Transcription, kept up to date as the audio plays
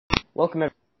Welcome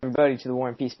everybody to the War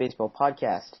and Peace Baseball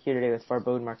Podcast. Here today with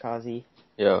Farbode Markazi.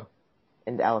 Yo.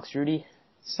 And Alex Rudy.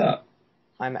 Sup?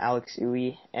 I'm Alex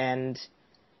Uwe, and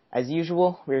as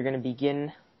usual, we're going to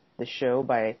begin the show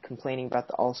by complaining about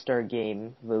the All-Star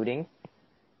Game voting.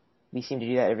 We seem to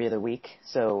do that every other week,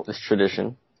 so... It's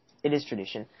tradition. It is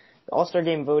tradition. The All-Star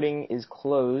Game voting is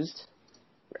closed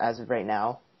as of right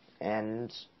now,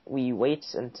 and we wait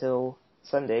until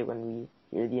Sunday when we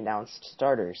hear the announced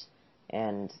starters.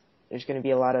 And there's going to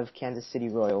be a lot of Kansas City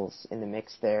Royals in the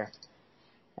mix there,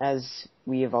 as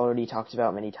we have already talked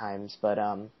about many times. But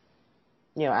as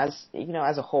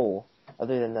a whole,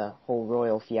 other than the whole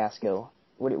Royal fiasco,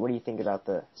 what do you think about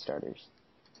the starters?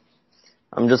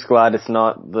 I'm just glad it's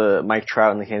not the Mike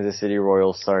Trout and the Kansas City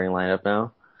Royals starting lineup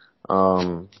now.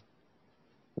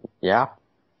 Yeah.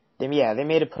 They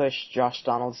made a push. Josh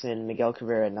Donaldson, Miguel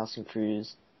Cabrera, Nelson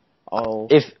Cruz,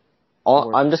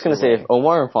 I'm just gonna say, if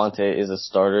Omar Infante is a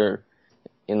starter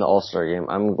in the All-Star Game,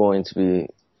 I'm gonna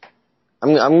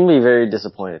be very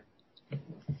disappointed.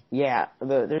 Yeah,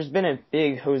 there's been a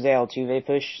big Jose Altuve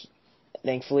push,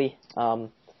 thankfully,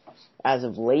 as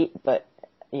of late, but,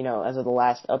 as of the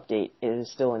last update, it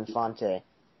is still Infante.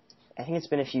 I think it's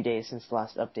been a few days since the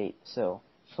last update, so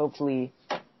hopefully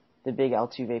the big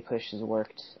Altuve push has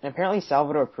worked. And apparently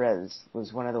Salvador Perez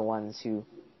was one of the ones who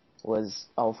was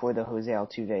all for the Jose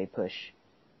Altuve push.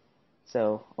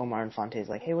 So Omar Infante's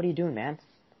like, hey, what are you doing, man?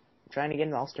 I'm trying to get in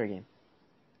the All-Star Game.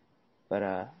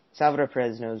 But Salvador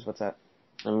Perez knows what's up.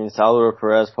 I mean, Salvador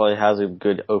Perez probably has a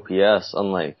good OPS,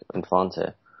 unlike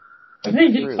Infante. I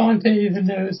think Infante even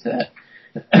knows that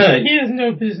he has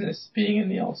no business being in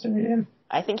the All-Star Game.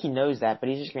 I think he knows that, but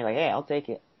he's just going to be like, hey, I'll take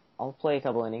it. I'll play a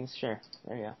couple innings. Sure.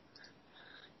 There you go.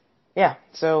 Yeah,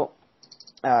 so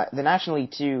the National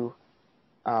League 2,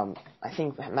 I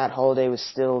think Matt Holliday was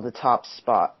still the top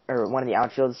spot, or one of the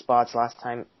outfield spots last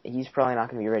time. He's probably not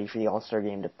going to be ready for the All-Star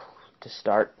Game to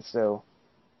start, so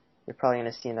you're probably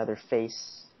going to see another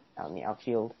face out in the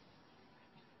outfield.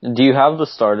 Do you have the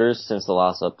starters since the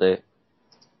last update?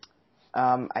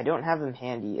 I don't have them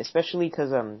handy, especially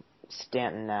because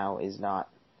Stanton now is not.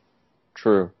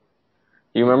 True.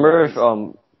 Do you remember if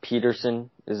Peterson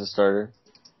is a starter?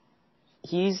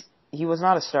 He was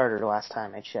not a starter last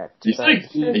time I checked. He's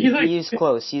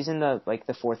close. He's in the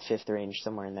 4th, 5th range,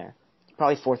 somewhere in there.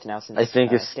 Probably 4th now since. I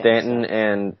think if Stanton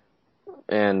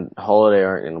and Holiday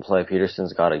aren't going to play,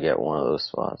 Peterson's got to get one of those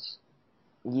spots.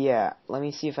 Yeah, let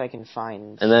me see if I can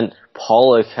find. And then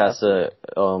Pollock's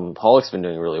been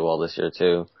doing really well this year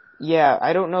too. Yeah,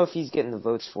 I don't know if he's getting the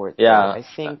votes for it. Yeah, I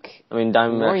think. I mean,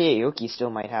 Noriyaoki still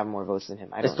might have more votes than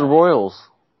him. It's the Royals.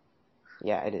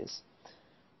 Yeah, it is.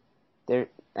 They're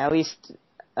at least.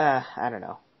 I don't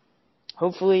know.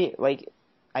 Hopefully,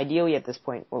 ideally at this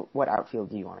point, what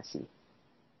outfield do you want to see?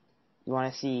 You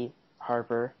want to see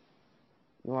Harper.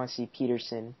 You want to see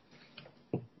Peterson.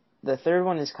 The third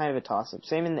one is kind of a toss-up.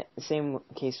 Same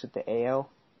case with the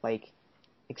AL,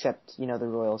 except, the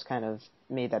Royals kind of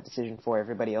made that decision for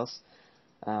everybody else.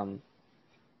 But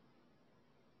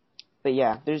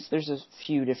yeah, there's a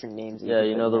few different names. Yeah,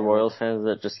 the Royals fans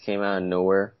that just came out of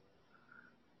nowhere.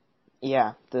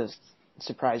 Yeah, the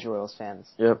surprise Royals fans.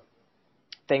 Yep.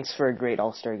 Thanks for a great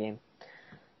All-Star Game.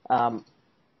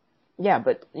 Yeah,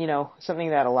 but,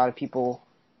 something that a lot of people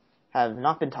have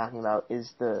not been talking about is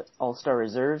the All-Star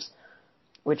Reserves,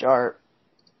 which are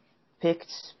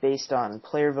picked based on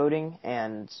player voting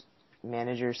and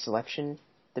manager selection,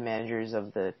 the managers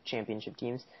of the championship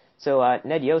teams. So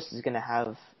Ned Yost is going to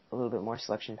have a little bit more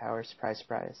selection power, surprise,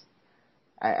 surprise.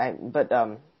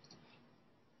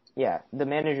 Yeah, the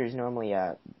managers normally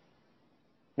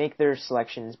make their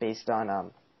selections based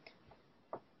on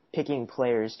picking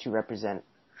players to represent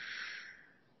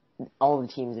all the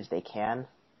teams if they can.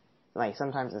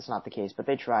 Sometimes that's not the case, but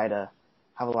they try to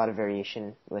have a lot of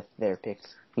variation with their picks.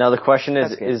 Now the question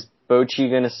is Bochy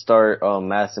going to start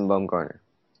Madison Bumgarner?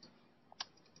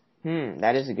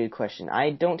 That is a good question.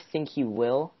 I don't think he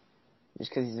will,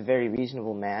 just because he's a very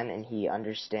reasonable man and he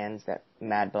understands that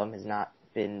Mad Bum has not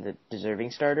been the deserving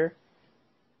starter.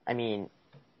 I mean,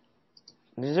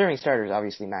 the deserving starter is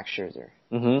obviously Max Scherzer.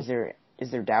 Mm-hmm.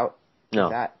 Is there doubt? No.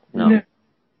 With that? No.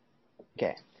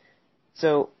 Okay.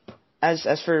 So,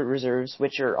 as for reserves,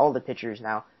 which are all the pitchers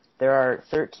now, there are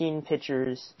 13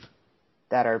 pitchers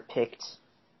that are picked.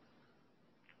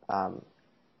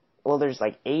 There's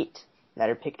 8 that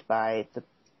are picked by the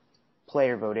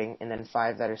player voting, and then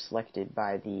 5 that are selected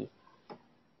by the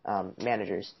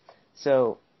managers.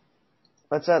 So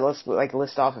let's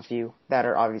list off a few that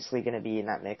are obviously going to be in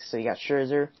that mix. So you got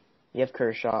Scherzer, you have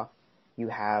Kershaw, you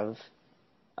have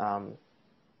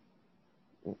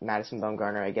Madison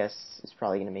Bumgarner, I guess, is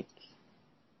probably going to make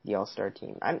the All-Star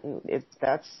team.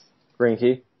 That's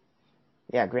Greinke.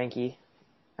 Yeah, Greinke.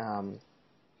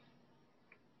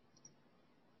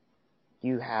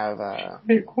 You have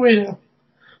Cueto,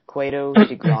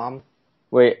 DeGrom.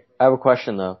 Wait, I have a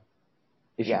question though.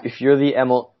 Yeah. If you're the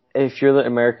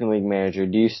American League manager,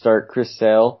 do you start Chris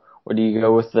Sale or do you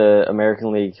go with the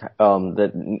American League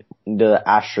the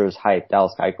Astros hype,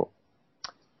 Dallas Keuchel?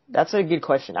 That's a good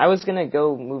question. I was gonna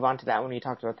move on to that when we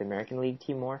talked about the American League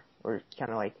team more, or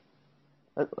kind of like.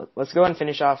 Let's go and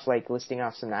finish off listing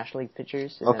off some National League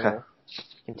pitchers, and then we'll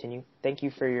continue. Thank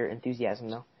you for your enthusiasm,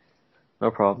 though.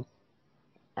 No problem.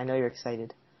 I know you're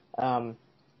excited.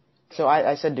 So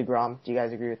I said DeGrom. Do you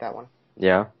guys agree with that one?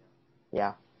 Yeah.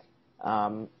 Yeah.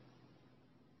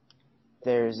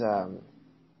 There's I'm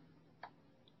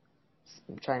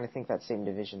trying to think that same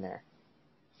division there.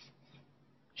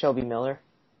 Shelby Miller.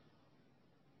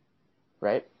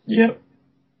 Right? Yep.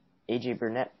 AJ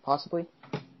Burnett, possibly?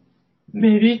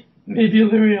 Maybe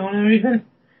Liriano even.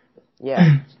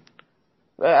 Yeah.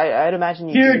 I'd imagine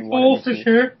you Garrett Cole for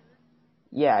sure.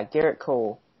 Yeah, Garrett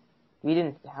Cole.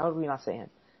 How did we not say him?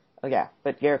 Oh yeah,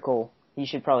 but Garrett Cole, he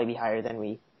should probably be higher than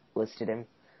we listed him.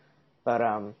 But,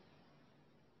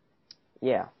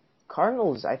 yeah.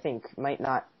 Cardinals, I think, might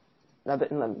not,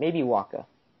 maybe Waka.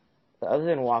 But other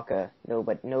than Waka,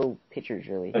 no pitchers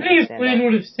really. I think if Lane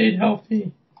would have stayed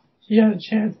healthy, he had a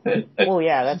chance that. Well,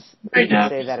 yeah, that's, right now,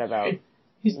 say that about.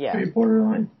 He's very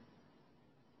borderline.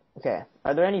 Okay.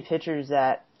 Are there any pitchers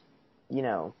that,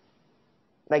 I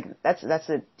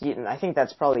think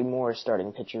that's probably more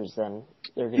starting pitchers than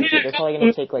they're going to take. They're probably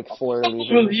going to take 4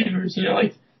 relievers.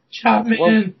 Like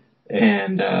Chapman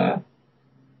and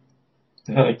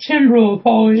Kimbrel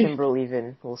probably. Kimbrel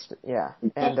even,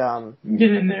 and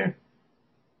get in there.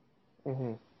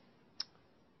 Mhm.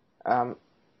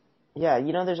 Yeah,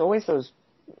 there's always those.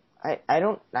 I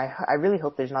really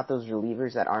hope there's not those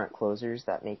relievers that aren't closers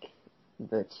that make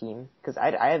the team, because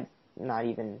I have not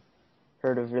even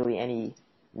heard of really any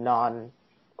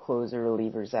non-closer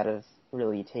relievers that have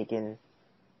really taken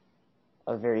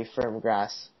a very firm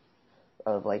grasp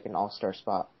of an all-star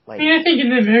spot. I think in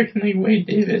the American League, Wade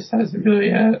Davis has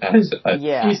really has a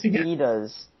case against. He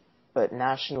does, but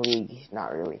National League,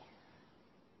 not really.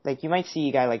 You might see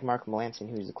a guy like Mark Melanson,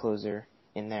 who's a closer,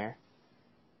 in there.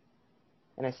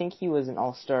 And I think he was an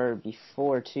all-star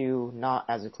before, too, not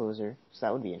as a closer, so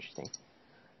that would be interesting.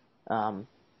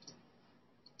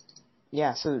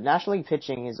 So National League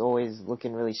pitching is always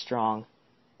looking really strong.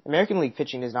 American League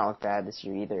pitching does not look bad this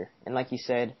year either. And like you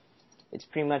said, it's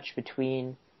pretty much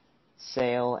between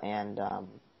Sale and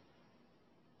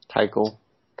Keuchel.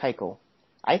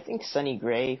 I think Sonny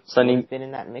Gray would have been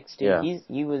in that mix too. Yeah.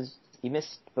 He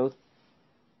missed both.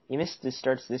 He missed the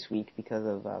starts this week because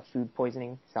of food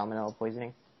poisoning, salmonella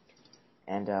poisoning,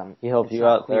 and he helped you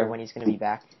out out there there when he's going to be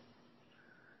back.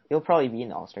 He'll probably be in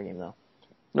the All-Star game though.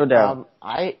 No doubt.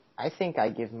 I think I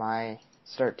give my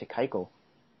start to Keuchel.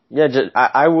 Yeah,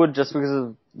 I would, just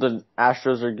because the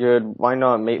Astros are good. Why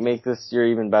not make this year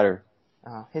even better?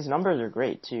 His numbers are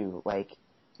great too. 2.03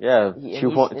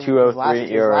 ERA.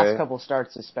 His last couple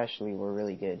starts especially were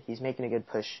really good. He's making a good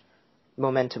push,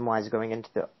 momentum-wise, going into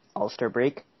the All-Star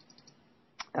break.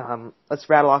 Let's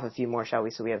rattle off a few more, shall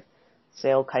we? So we have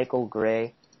Sale, Keuchel,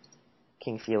 Gray,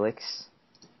 King Felix.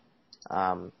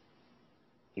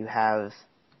 You have,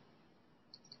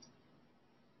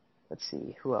 let's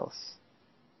see, who else?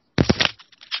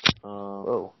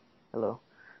 Hello.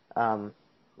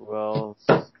 Who else?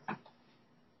 Let's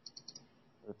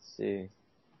see.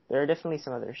 There are definitely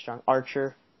some other strong.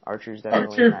 Archer's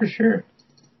definitely. Archer for sure.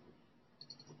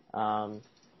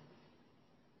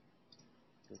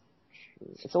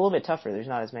 It's a little bit tougher. There's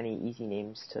not as many easy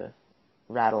names to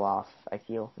rattle off, I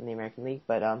feel, in the American League.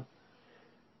 But I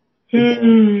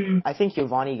think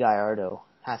Giovanni Gallardo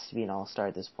has to be an all-star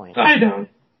at this point. I don't.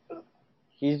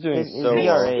 He's doing his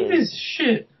ERA is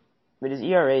shit. But his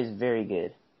ERA is very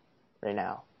good right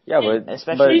now. Yeah, but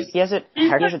especially he has a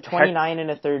 29 and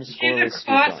a third scoreless. He's a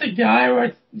classic guy where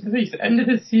at the end of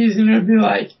the season it would be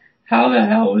like, how the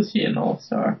hell was he an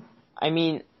all-star? I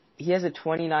mean, he has a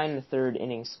 29 and a third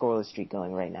inning scoreless streak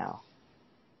going right now.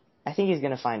 I think he's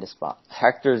going to find a spot.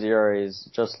 Hector's ERA is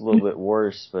just a little bit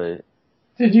worse, but...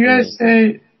 Did you guys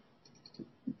say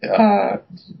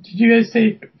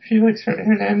Felix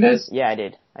Hernandez? Yeah, I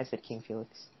did. I said King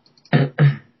Felix.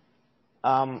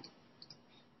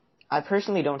 I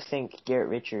personally don't think Garrett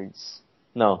Richards.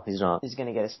 No, he's not. Is going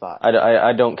to get a spot.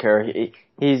 I don't care.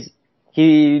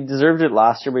 He deserved it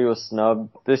last year, but he was snubbed.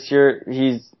 This year,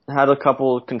 he's had a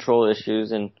couple of control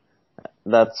issues, and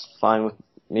that's fine with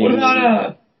me. What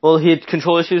about Well, he had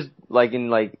control issues like in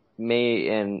like May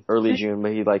and early June,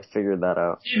 but he like figured that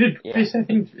out. David Price, I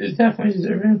think, is definitely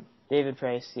deserving. David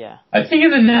Price, yeah. I think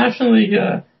in the National League,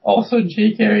 also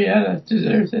Jake Arrieta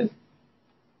deserves it.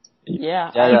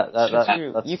 Yeah, that's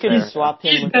true. that's You could fair. swap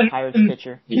him with a Pirates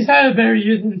pitcher. He's had a better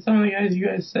year than some of the guys you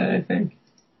guys said, I think.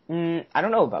 I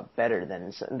don't know about better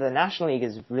than the National League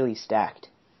is really stacked.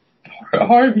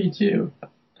 Harvey too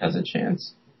has a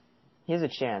chance. He has a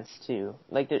chance too.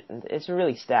 Like it's a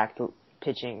really stacked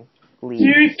pitching league. Do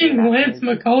you think Lance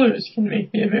McCullers can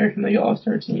make the American League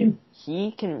All-Star team?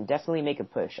 He can definitely make a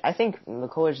push. I think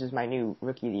McCullers is my new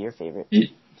Rookie of the Year favorite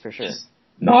for sure.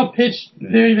 Not pitched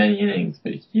very many innings,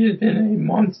 but he has been a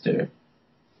monster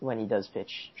when he does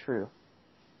pitch. True.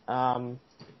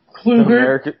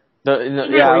 Kluber.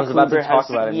 I was about to talk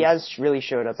about him. He has really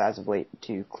showed up as of late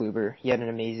too. Kluber. He had an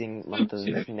amazing month of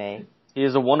May. He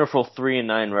has a wonderful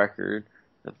 3-9 record,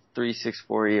 a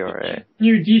 3.64 ERA.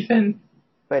 New defense.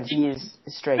 But he's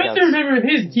strikeouts. You have to remember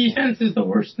his defense is the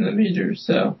worst in the majors,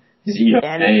 so his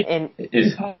ERA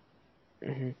is high.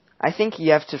 I think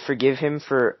you have to forgive him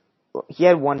for. He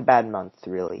had one bad month,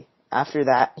 really. After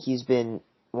that, he's been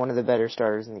one of the better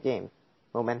starters in the game.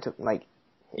 Momentum, like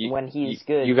when he's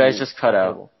good. You guys just cut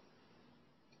out.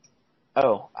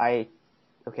 Oh,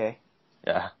 okay.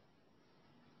 Yeah.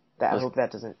 I hope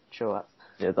that doesn't show up.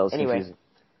 Yeah, that was confusing.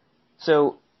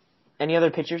 So, any other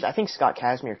pitchers? I think Scott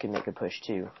Kazmir could make a push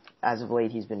too. As of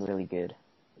late, he's been really good.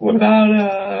 What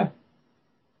about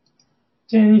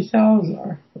Danny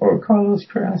Salazar or Carlos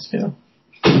Carrasco?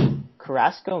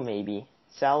 Carrasco maybe.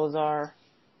 Salazar.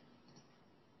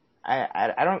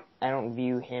 I don't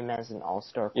view him as an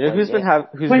all-star. You know who's been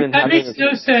having that makes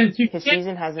no sense. His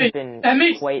season hasn't been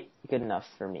quite good enough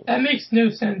for me. That makes no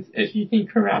sense if you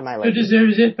think Carrasco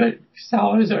deserves it, but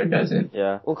Salazar doesn't.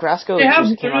 Yeah. Well, Carrasco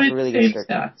just came off a really good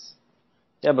start. Stats.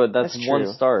 Yeah, but that's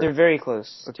one start. They're very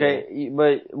close. Okay,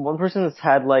 but one person that's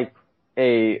had like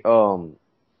a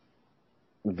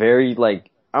very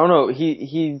like I don't know,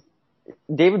 he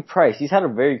David Price, he's had a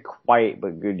very quiet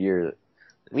but good year.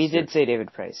 We did say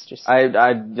David Price.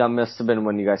 That must have been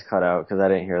when you guys cut out because I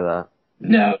didn't hear that.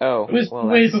 No. Oh, it was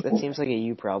way before. That seems like a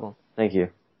you problem. Thank you.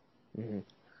 Mm-hmm.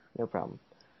 No problem.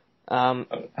 How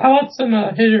about some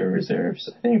hitter reserves?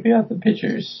 I think we got the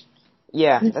pitchers.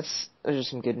 Yeah, those are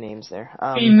some good names there.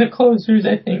 I mean, the closers,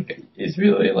 I think, is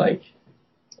really like,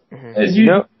 as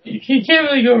you can't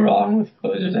really go wrong with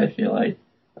closers, I feel like.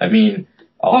 I mean,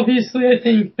 obviously, I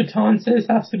think Fernandez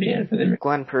has to be in for them.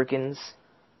 Glenn Perkins.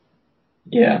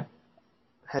 Yeah.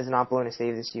 Has not blown a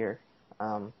save this year.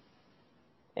 And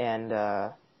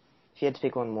if you had to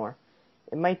pick one more,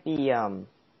 it might be,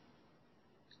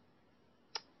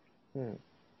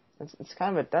 that's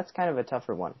kind of a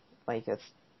tougher one. Like,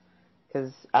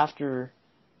 because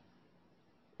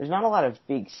there's not a lot of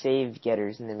big save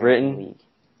getters in the American League.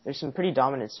 There's some pretty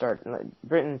dominant start.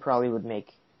 Britain probably would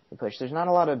make the push. There's not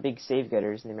a lot of big save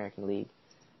getters in the American League.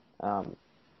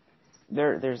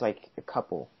 There's like a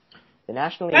couple. The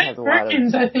National League has a lot of...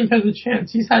 Perkins, I think, has a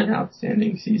chance. He's had an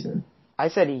outstanding season. I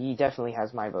said he definitely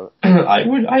has my vote. I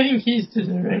think he's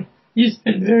deserving. He's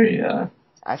been very,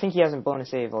 I think he hasn't blown a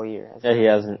save all year. Yeah, he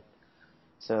hasn't.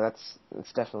 So that's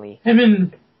definitely... Him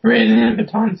and Braden and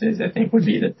Batances, I think, would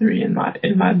be the three in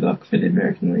my book for the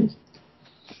American League.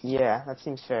 Yeah, that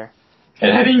seems fair.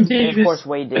 And I think Davis... And of course,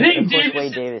 Wade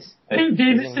Davis. I think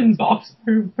Davis and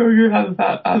Boxberger have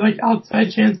like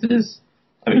outside chances.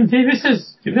 I mean, Davis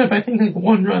has given up, I think, like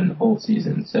one run the whole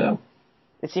season, so...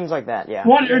 It seems like that, yeah.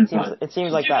 One earned run. It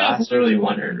seems like that last year. Literally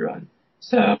one earned run.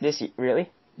 So... This year, really?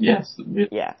 Yes.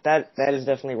 Yeah, that is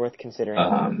definitely worth considering.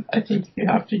 I think you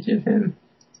have to give him...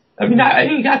 I mean, I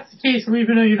think that's the case where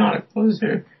even though you're not a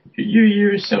closer, your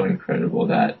year is so incredible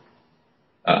that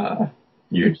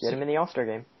you're just... Get him in the All-Star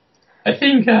game. I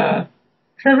think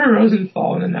Trevor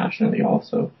Rosenthal in the National League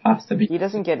also has to be... He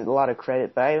doesn't get a lot of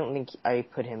credit, but I don't think I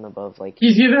put him above, like...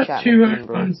 He's given up Chapman, 200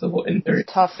 runs in 30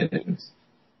 innings.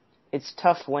 It's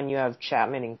tough when you have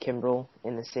Chapman and Kimbrel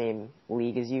in the same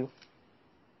league as you.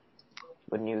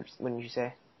 Wouldn't you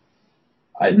say?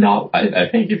 I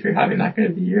think if you're having that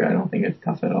good of a year, I don't think it's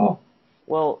tough at all.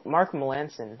 Well, Mark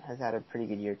Melancon has had a pretty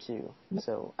good year too,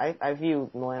 so I view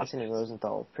Melancon and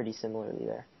Rosenthal pretty similarly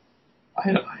there.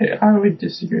 I would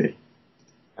disagree.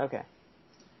 Okay.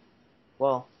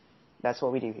 Well, that's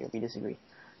what we do here. We disagree.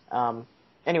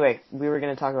 Anyway, we were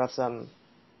going to talk about some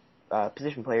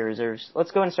position player reserves.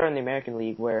 Let's go and start in the American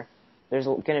League, where there's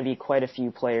going to be quite a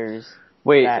few players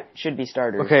that should be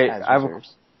starters as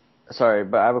reserves. Sorry,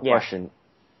 but I have a question.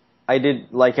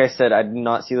 Like I said, I did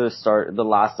not see the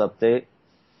last update.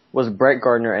 Was Brett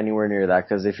Gardner anywhere near that?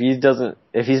 Because if he's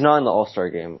not in the All-Star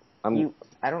game,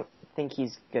 I don't think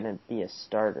he's gonna be a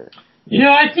starter.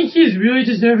 I think he's really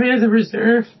deserving as a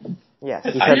reserve. Yes.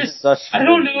 I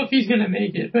don't know if he's gonna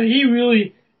make it, but he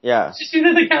really, just seems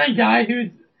like the kind of guy who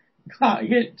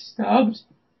get snubbed.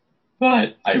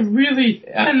 But I'm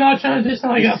not trying to just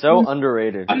sound like he's so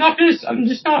underrated. I'm not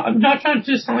trying to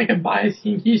just sound like a biased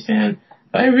Yankees fan,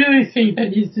 but I really think that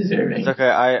he's deserving. It's okay.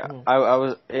 I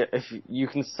was, if you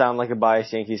can sound like a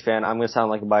biased Yankees fan, I'm gonna sound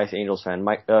like a biased Angels fan.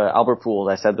 Albert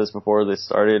Pujols, I said this before this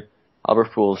started, Albert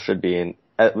Pujols should be in,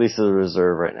 at least as a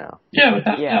reserve right now. Yeah,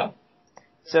 without doubt.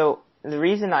 So, the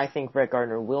reason I think Brett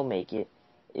Gardner will make it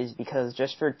is because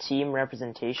just for team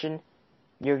representation,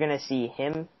 you're gonna see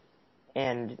him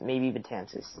and maybe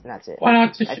Betances, and that's it. Why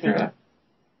not Teixeira?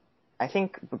 I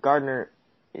think Gardner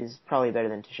is probably better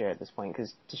than Teixeira at this point,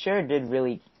 because Teixeira did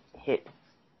really hit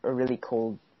a really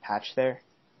cold patch there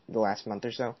the last month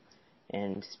or so,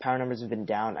 and his power numbers have been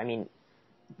down. I mean,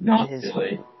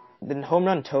 the home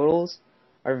run totals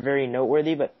are very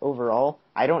noteworthy, but overall,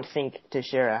 I don't think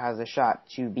Teixeira has a shot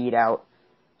to beat out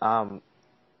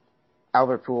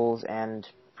Albert Pujols and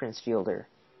Prince Fielder.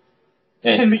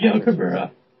 And Miguel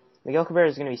Cabrera. Miguel Cabrera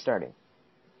is going to be starting.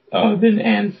 Oh, then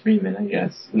and Freeman, I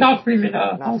guess. Not Freeman,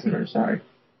 Hosmer, sorry.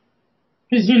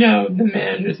 Because, the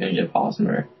manager's going to get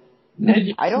Hosmer.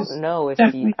 I don't know if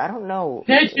I don't know.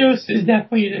 Ned Yost is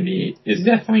definitely going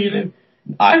to,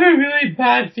 I have a really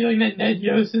bad feeling that Ned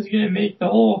Yost is going to make the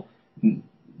whole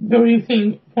voting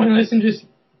thing pointless and just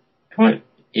put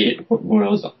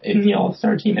Royals in the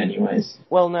All-Star team anyways.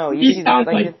 Well, no,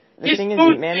 the thing is,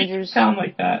 managers sound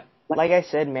like that. Like I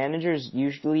said, managers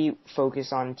usually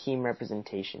focus on team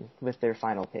representation with their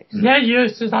final picks. Ned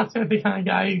Yost is not the kind of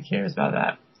guy who cares about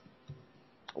that.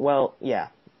 Well, yeah.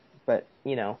 But,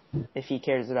 if he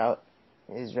cares about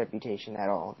his reputation at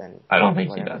all, then... I don't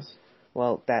think he does.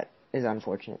 Well, that is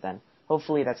unfortunate then.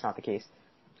 Hopefully that's not the case.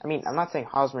 I mean, I'm not saying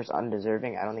Hosmer's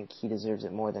undeserving. I don't think he deserves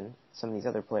it more than some of these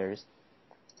other players.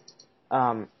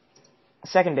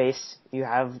 Second base, you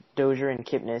have Dozier and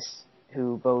Kipnis,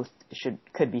 who both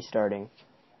could be starting.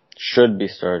 Should be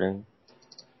starting.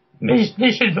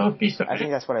 They should both be starting. I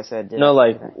think that's what I said. No,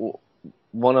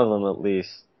 one of them at least.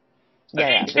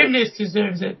 Yeah, Kipnis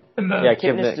deserves it the most. Yeah,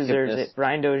 Kipnis deserves it.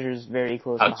 Brian Dozier's very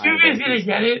close behind. Altuve's gonna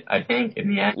get it, I think, in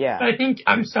the end. Yeah. But I think,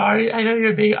 I'm sorry, I know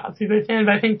you're a big Altuve fan,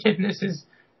 but I think Kipnis is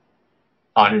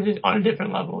on a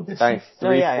different level. Thanks.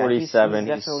 347. He's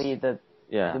definitely the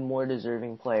more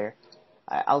deserving player.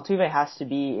 Altuve has to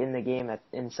be in the game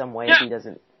in some way. Yeah. If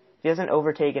he hasn't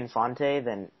overtaken Fonte,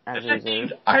 then as a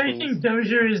reserve. I think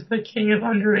Dozier is the king of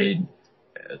underrated,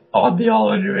 the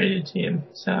all underrated team.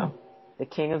 So the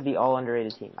king of the all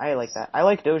underrated team. I like that. I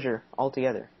like Dozier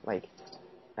altogether.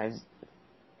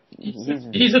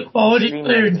 He's a quality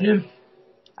player, Jim.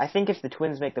 I think if the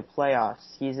Twins make the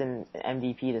playoffs, he's in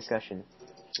MVP discussion.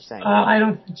 Just saying. I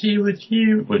don't think he would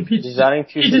be deserving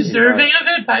of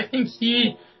it, but I think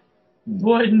he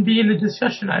wouldn't be in the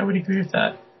discussion. I would agree with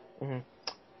that. Mm-hmm.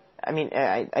 I mean,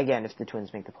 again, if the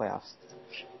Twins make the playoffs.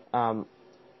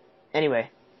 Anyway,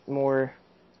 more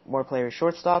players.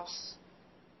 Shortstops.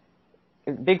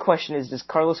 Big question is, does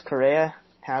Carlos Correa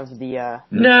have the...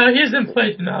 No, he hasn't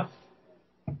played enough.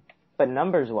 But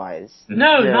numbers-wise...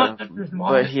 No, not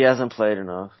numbers-wise. But he hasn't played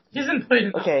enough. He hasn't played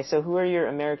enough. Okay, so who are your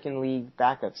American League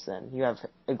backups then? You have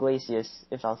Iglesias,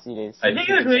 if Alcides... I think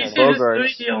Iglesias is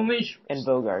really the only... And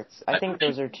Bogarts. I think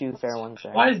those are two fair ones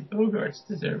there. Why is Bogarts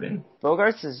deserving?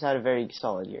 Bogarts has had a very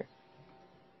solid year.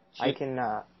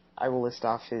 I will list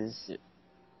off his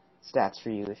stats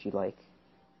for you if you'd like.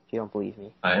 If you don't believe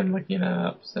me. I am looking it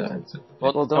up, so it's...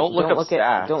 Well, don't look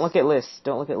at lists.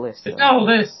 Don't look at lists. It's not a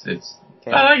list, it's...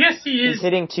 Okay. I guess he is... He's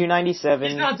hitting 297.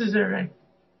 He's not deserving.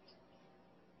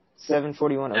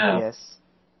 741 OPS.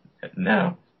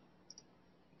 No.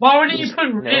 Why wouldn't you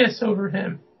put Reyes over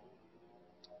him?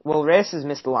 Well, Reyes has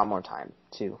missed a lot more time,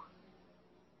 too.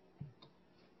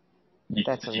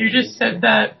 You just said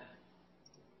that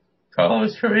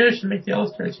Carlos Correa should make the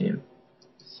All-Star team.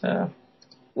 So...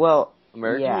 Well...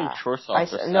 American League shortstop.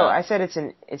 I said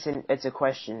it's a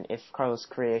question if Carlos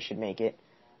Correa should make it.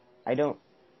 I don't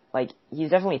he's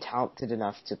definitely talented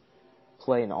enough to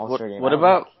play an All-Star game. What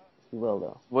about he will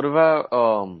though? What about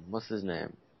what's his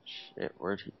name? Shit,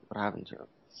 what happened to him?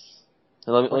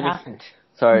 What happened?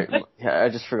 Sorry, I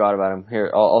just forgot about him.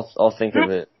 Here, I'll think of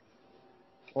it.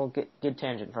 Well, good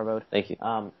tangent, Farbode. Thank you.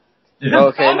 All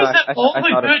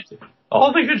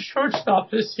the good shortstops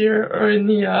this year are in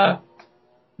the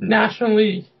National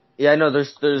League. Yeah, I know.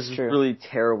 There's really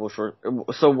terrible short.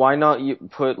 So why not you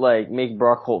make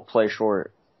Brock Holt play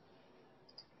short?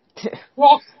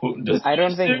 I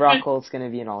don't think Brock Holt's going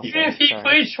to be an All-Star. Even if he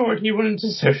played short, he wouldn't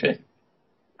deserve it.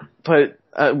 But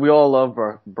we all love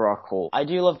Brock Holt. I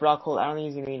do love Brock Holt. I don't think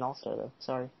he's going to be an all-star, though.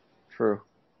 Sorry. True.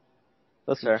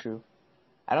 That's fair. True.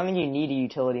 I don't think you need a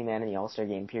utility man in the all-star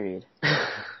game, period.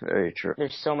 Very true.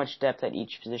 There's so much depth at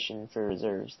each position for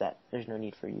reserves that there's no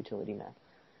need for a utility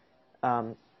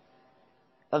man.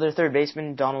 Other third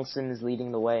baseman, Donaldson is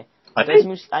leading the way. I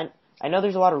know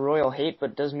there's a lot of Royal hate,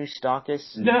 but does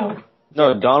Moustakas... No,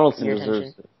 Donaldson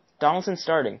deserves it. Donaldson's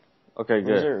starting. Okay,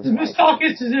 good. Reserve. does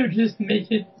Moustakas deserve just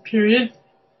make it, period?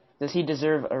 Does he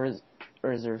deserve a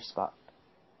reserve spot?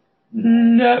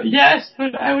 No, yes,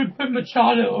 but I would put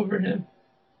Machado over him.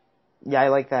 Yeah, I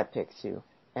like that pick, too.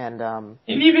 And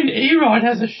even A-Rod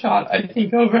has a shot, I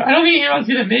think, over. I don't think A-Rod's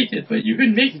gonna make it, but you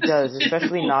can make he does,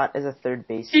 especially not as a third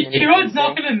baseman. A-Rod's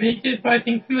not gonna make it, but I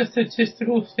think from a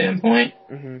statistical standpoint,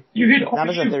 you could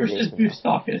argue versus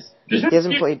Moustakas. He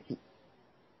hasn't played...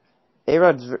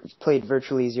 A-Rod's played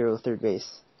virtually zero third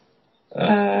base.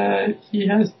 He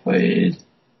has played...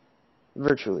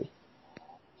 Virtually.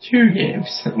 2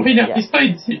 games. Wait, no, Yeah.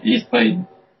 he's played...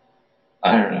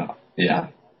 I don't know. Yeah.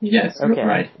 Yes, Okay.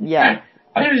 right. Yeah.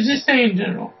 I was just saying in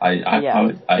general.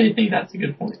 I think that's a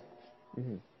good point.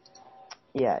 Mm-hmm.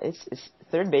 Yeah, it's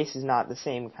third base is not the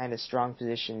same kind of strong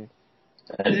position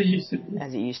as it used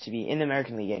to be. In the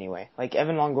American League anyway. Like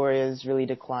Evan Longoria's really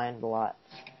declined a lot.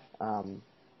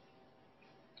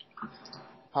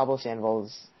 Pablo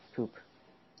Sandoval's poop.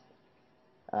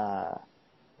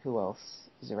 Who else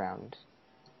is around?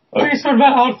 Okay, so what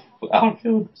about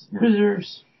outfield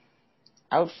reserves?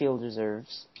 Outfield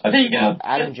reserves. I think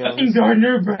Adam Jones. I think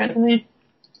Gardner, Brantley.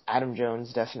 Adam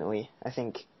Jones, definitely. I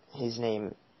think his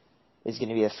name is going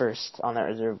to be the first on that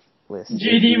reserve list.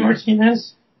 JD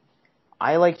Martinez.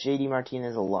 I like JD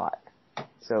Martinez a lot.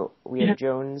 So we have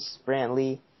Jones,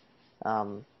 Brantley,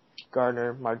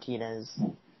 Gardner, Martinez.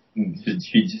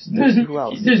 Who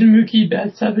else? Does Mookie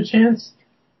Betts have a chance?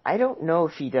 I don't know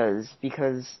if he does,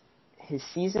 because his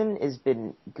season has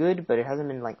been good, but it hasn't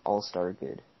been like all-star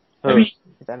good.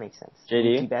 If that makes sense.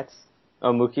 JD? Mookie Betts?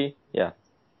 Oh, Mookie? Yeah.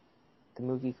 The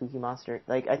Mookie Cookie Monster.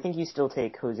 Like, I think you still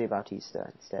take Jose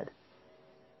Bautista instead.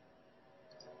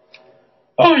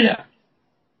 Oh, yeah.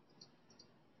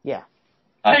 Yeah.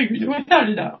 I agree, without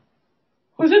a doubt.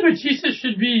 Jose Bautista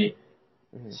should be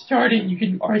starting. You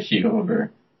can argue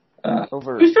over.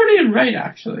 Who's starting in right,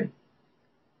 actually?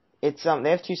 It's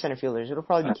they have 2 center fielders. It'll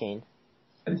probably be Cain.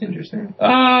 That's interesting.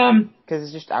 Because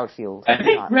it's just outfield. I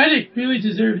think Reddick really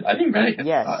deserves. I think Reddick.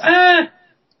 Yes.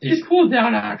 He's cooled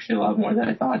down actually a lot more than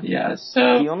I thought he has.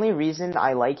 So the only reason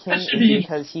I like him is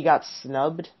because he got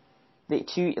snubbed.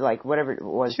 Whatever it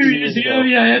was 2 years ago,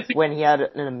 when he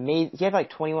had he had like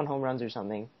 21 home runs or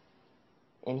something,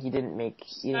 and he didn't get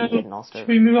an all-star. Should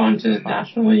we move on to the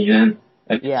National League then?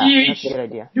 Yeah, DH, that's a good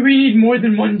idea. Do we need more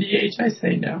than one DH? I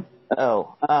say no.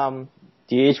 Oh,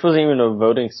 DH wasn't even a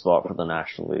voting spot for the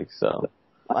National League, so.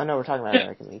 I know we're talking about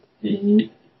American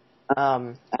League.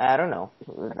 I don't know.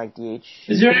 Like DH.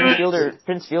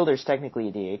 Prince Fielder's technically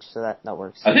a DH, so that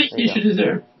works. I think he should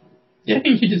deserve. Yeah, I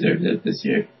think he deserves it this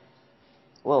year.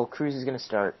 Well, Cruz is going to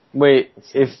start. Wait,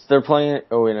 if they're playing it...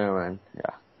 Oh, wait, never mind.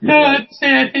 Yeah. No, I'm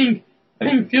saying I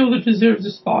think Fielder deserves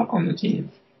a spot on the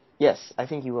team. Yes, I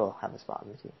think he will have a spot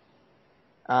on the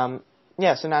team.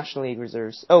 Yeah, so National League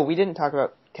reserves. Oh, we didn't talk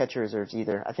about catcher reserves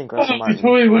either. I think Russell Martin. We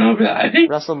totally went over that. I think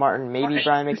Russell Martin, maybe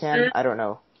Brian McCann. I don't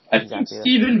know. I think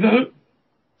Steven Vogt.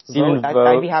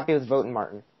 I'd be happy with Vogt and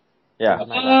Martin.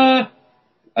 Yeah.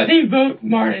 I think Vogt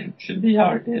Martin should be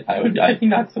how it is. I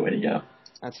think that's the way to go.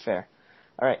 That's fair.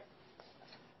 All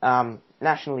right.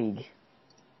 National League.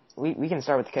 We can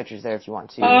start with the catchers there if you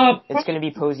want to. It's going to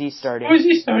be Posey starting.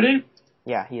 Posey starting?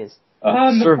 Yeah, he is.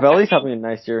 Cervelli's having a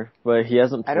nice year, but he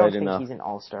hasn't played enough. I don't think he's an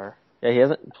all-star. Yeah, he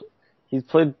hasn't. He's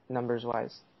played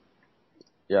numbers-wise.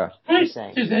 Yeah. I don't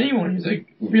think there's anyone who's like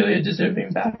really a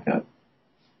deserving backup.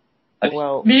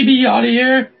 Well, maybe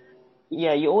Yadier.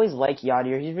 Yeah, you always like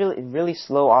Yadier. He's really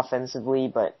slow offensively,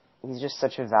 but he's just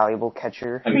such a valuable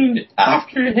catcher. I mean,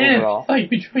 after him, it's like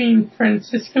between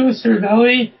Francisco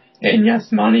Cervelli and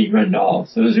Yasmani Grandal.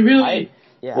 So it was really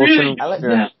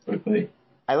quickly.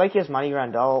 I like Yasmani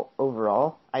Grandal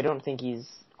overall. I don't think he's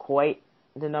quite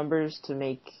the numbers to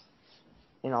make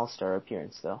an all-star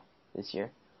appearance, though, this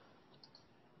year.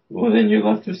 Well, then you're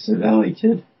left with Cervelli,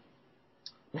 kid.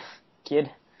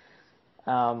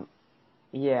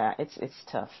 Yeah, it's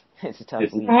tough. It's a tough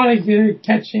league. It's not a good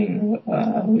catching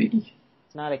league.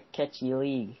 It's not a catchy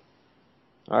league.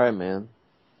 Alright, man.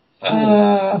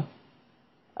 Yeah,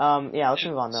 let's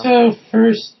move on, though. So,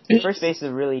 first base is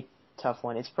a really tough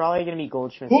one. It's probably going to be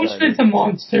Goldschmidt Goldschmidt's a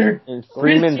monster. And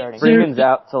Freeman Freeman's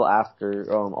out till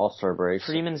after All-Star break.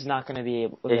 Freeman's not going to be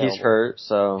able. Yeah, he's hurt,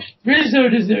 so. Rizzo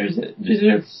deserves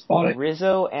a spot.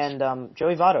 Rizzo and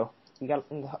Joey Votto. You got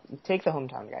take the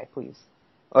hometown guy, please.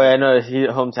 Oh yeah, no,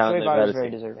 hometown. Joey Votto's very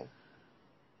deserving.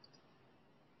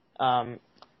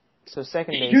 So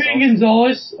second base. Adrian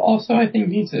Gonzalez also, I think,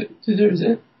 deserves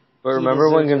it. But remember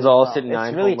when Gonzalez hit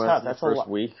 9 really home tough. runs That's the first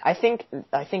week? I think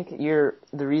the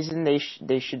reason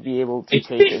they should be able to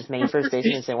take as many first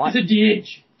basemen as they want. It's a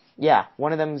DH. Yeah,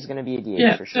 one of them is going to be a DH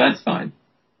yeah, for sure. That's fine.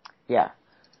 Yeah.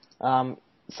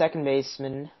 Second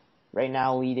baseman right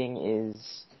now leading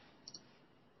is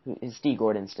D.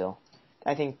 Gordon still.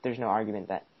 I think there's no argument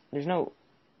that there's no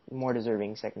more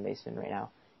deserving second baseman right now.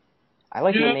 I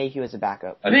like LeMahieu as a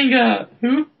backup. I think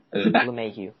who?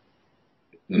 LeMahieu.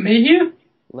 LeMahieu?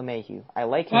 LeMahieu. I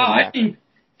like him. Wow, I think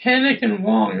Panik and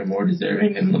Wong are more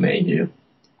deserving than LeMahieu.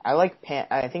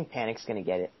 I think Panic's gonna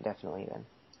get it definitely then.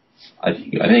 I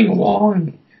think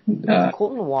Wong.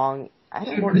 Colton Wong.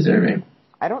 More deserving.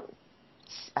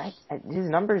 His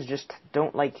numbers just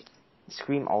don't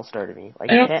scream all-star to me.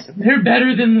 They're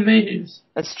better than LeMahieu's.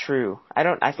 That's true.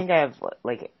 I think I have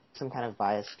some kind of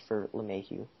bias for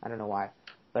LeMahieu. I don't know why,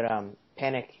 but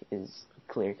Panic is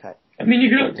clear cut. I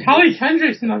mean, Howie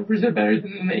Kendrick's numbers are better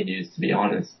than LeMahieu's, to be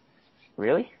honest.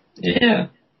 Really? Yeah.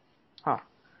 Huh.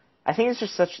 I think it's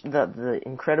just the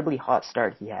incredibly hot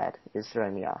start he had is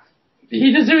throwing me off.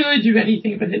 He doesn't really do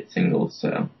anything but hit singles,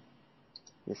 so.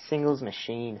 The singles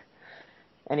machine.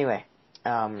 Anyway,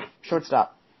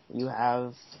 shortstop. You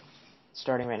have,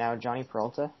 starting right now, Johnny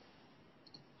Peralta.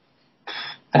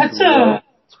 It's a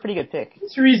pretty good pick.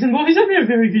 It's reasonable. He's having a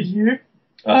very good year.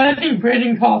 I think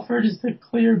Brandon Crawford is the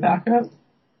clear backup.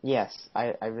 Yes,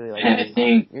 I really like that. I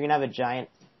think you're gonna have a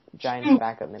Giants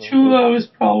backup middle. Chulo is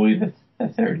probably the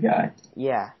third guy.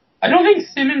 Yeah. I don't think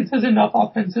Simmons does enough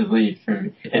offensively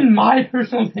in my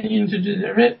personal opinion, to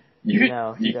deserve it. You could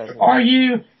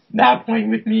argue that point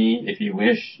with me if you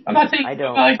wish. I'm not saying I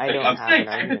don't I'm have saying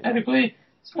an hypothetically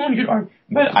someone could argue,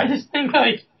 but I just think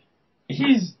he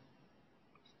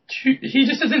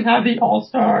just doesn't have the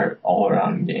all-star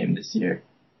all-around game this year.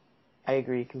 I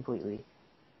agree completely.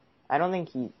 I don't think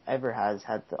he ever has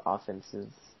had the offensive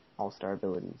all-star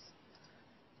abilities.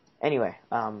 Anyway,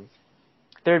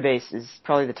 third base is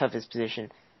probably the toughest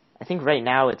position. I think right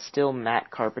now it's still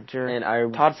Matt Carpenter.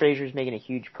 And Todd Frazier's making a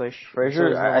huge push.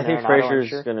 I think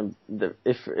Frazier's gonna.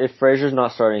 If Frazier's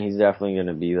not starting, he's definitely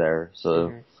gonna be there.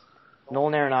 So.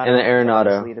 Nolan Arenado. And then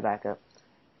Arenado. The backup.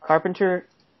 Carpenter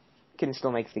can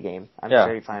still make the game. I'm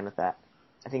very fine with that.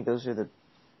 I think those are the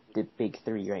big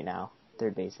three right now.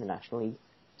 Third base in the National League.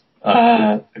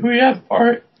 We have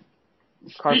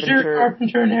Carpenter,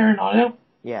 and Arenado.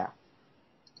 Yeah.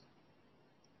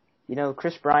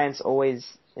 Chris Bryant's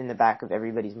always in the back of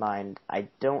everybody's mind. I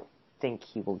don't think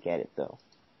he will get it, though.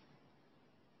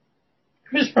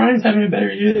 Chris Bryant's having a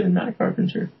better year than Matt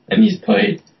Carpenter. And he's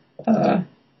played,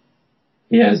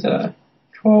 he has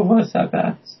 12 less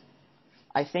at-bats.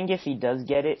 I think if he does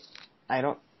get it, I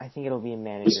think it'll be a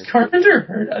manager. Was Carpenter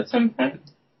hurt at some point?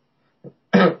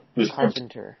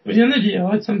 Carpenter. Was he on the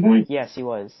DL at some point? Yes, he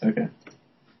was. Okay.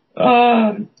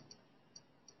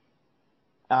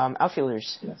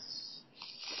 Outfielders. Yes.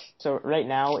 So right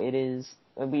now it is,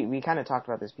 we kind of talked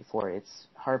about this before. It's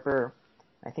Harper,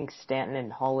 I think Stanton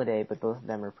and Holiday, but both of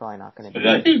them are probably not going to be.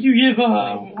 I think you give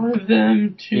one of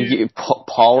them to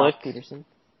Pollock,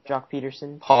 Jock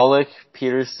Peterson, Pollock,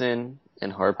 Peterson,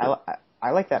 and Harper.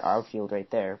 I like that outfield right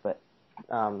there, but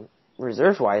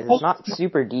reserve-wise, it's not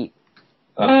super deep.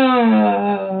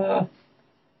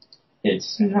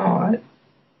 It's not.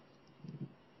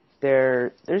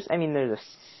 There's a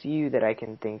few that I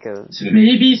can think of.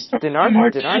 Maybe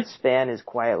Denard Span is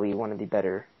quietly one of the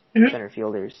better center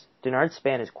fielders. Denard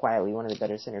Span is quietly one of the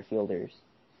better center fielders,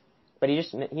 but he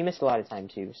missed a lot of time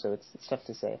too, so it's tough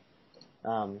to say.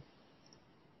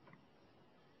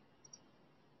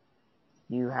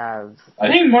 You have. I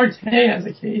think Marte has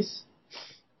a case.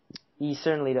 He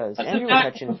certainly does. Andrew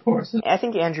McCutchen, of course. I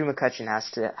think Andrew McCutchen has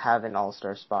to have an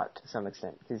all-star spot to some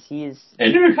extent because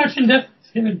Andrew McCutchen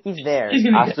definitely. He's there.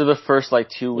 After the first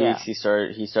 2 weeks, he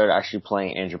started actually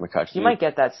playing Andrew McCutchen. You might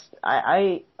get that.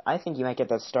 I think you might get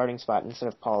that starting spot instead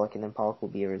of Pollock, and then Pollock will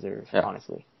be a reserve. Yeah.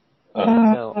 Honestly.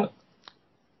 Ryan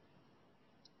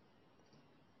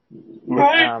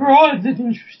Broad's an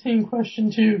interesting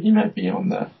question too. He might be on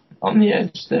the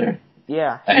edge there.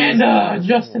 Yeah. And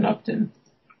Justin Upton.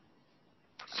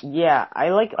 Yeah, I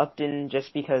like Upton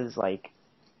just because,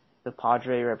 the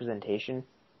Padre representation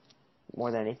more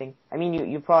than anything. I mean,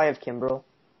 you probably have Kimbrel,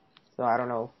 so I don't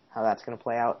know how that's going to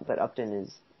play out, but Upton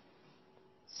is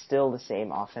still the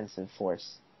same offensive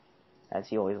force as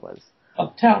he always was.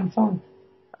 Uptown Funk.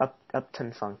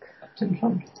 Upton Funk. Upton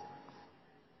Funk.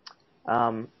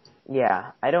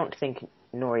 Yeah, I don't think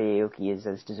Nori Aoki is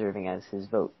as deserving as his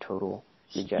vote total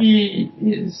suggests. He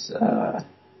is,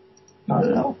 not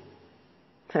at all.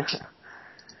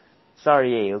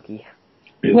 Sorry, Aoki.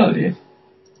 We love you.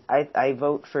 I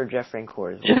vote for Jeff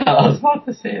Francoeur as well. Yeah, I was about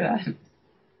to say that.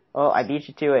 Oh, I beat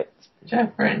you to it.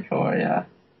 Jeff Francoeur, yeah.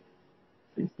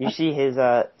 You see his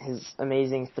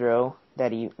amazing throw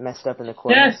that he messed up in the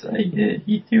corner? Yes, I did.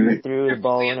 He threw the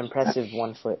ball an impressive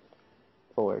 1 foot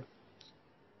forward.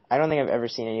 I don't think I've ever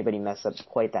seen anybody mess up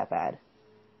quite that bad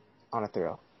on a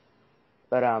throw.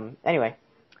 But anyway,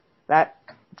 that's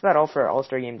about all for our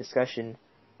All-Star Game discussion.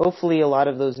 Hopefully a lot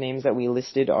of those names that we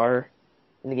listed are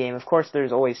in the game. Of course,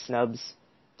 there's always snubs.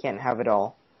 Can't have it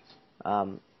all.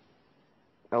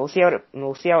 We'll see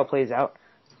how it plays out.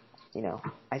 You know,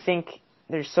 I think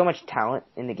there's so much talent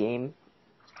in the game.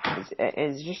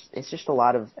 It's just a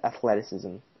lot of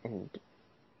athleticism, and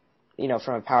you know,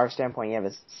 from a power standpoint, you have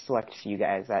a select few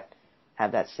guys that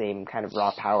have that same kind of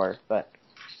raw power. But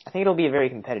I think it'll be a very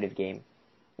competitive game.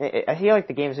 I feel like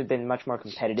the games have been much more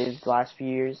competitive the last few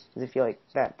years. Does it feel like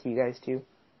that to you guys too?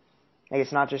 Like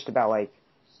it's not just about like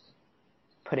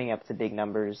putting up the big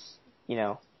numbers, you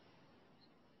know.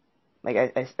 Like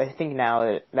I think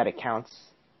now that it counts,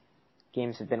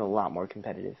 games have been a lot more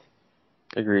competitive.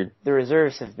 Agreed. The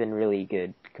reserves have been really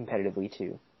good competitively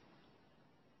too.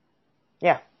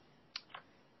 Yeah.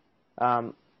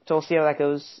 So we'll see how that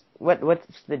goes. What's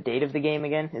the date of the game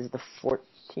again? Is it the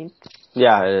 14th?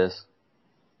 Yeah, it is.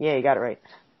 Yeah, you got it right.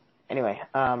 Anyway,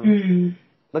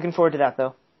 looking forward to that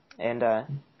though. And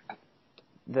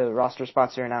the roster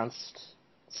spots are announced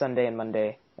Sunday and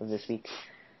Monday of this week.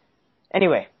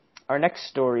 Anyway, our next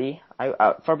story,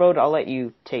 Farbode, I'll let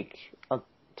you take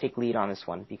lead on this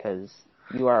one because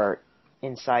you are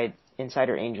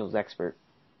Insider Angels expert.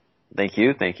 Thank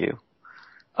you.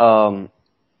 So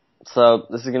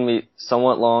this is going to be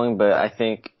somewhat long, but I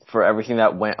think for everything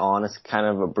that went on, it's kind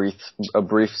of a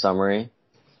brief summary.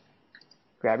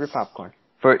 Grab your popcorn.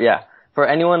 For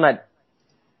anyone that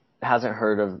hasn't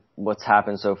heard of what's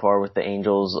happened so far with the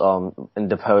Angels, and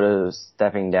Dipoto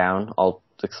stepping down, I'll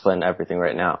explain everything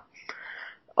right now.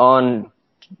 On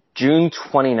June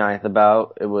 29th,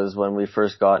 it was when we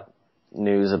first got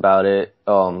news about it,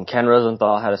 Ken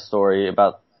Rosenthal had a story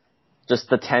about just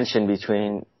the tension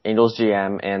between Angels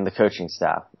GM and the coaching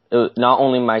staff. It was not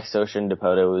only Mike Scioscia and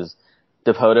Dipoto, it was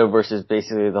Dipoto versus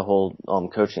basically the whole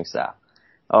coaching staff.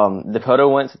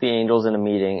 Dipoto went to the Angels in a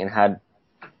meeting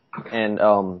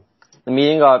the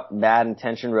meeting got bad and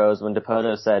tension rose when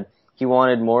Dipoto said he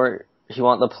wanted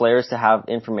the players to have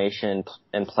information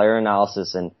and player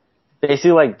analysis and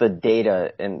basically like the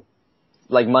data and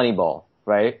like Moneyball,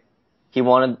 right? He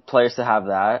wanted players to have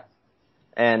that.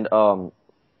 And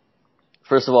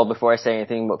first of all, before I say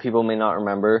anything, what people may not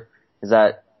remember is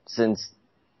that in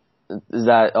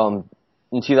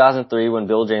 2003 when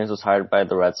Bill James was hired by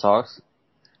the Red Sox,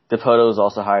 Dipoto was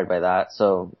also hired by that.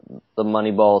 So the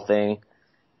Moneyball thing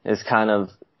is kind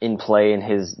of in play in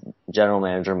his general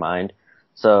manager mind.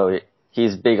 So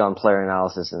he's big on player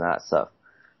analysis and that stuff.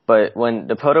 But when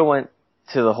Dipoto went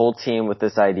to the whole team with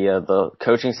this idea, the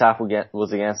coaching staff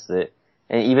was against it.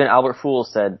 And even Albert Pujols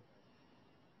said,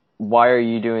 why are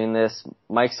you doing this?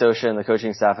 Mike Scioscia and the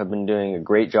coaching staff have been doing a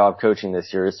great job coaching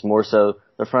this year. It's more so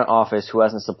the front office who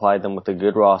hasn't supplied them with a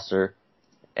good roster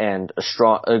and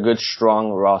a good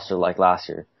strong roster like last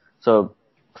year. So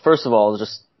first of all,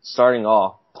 just starting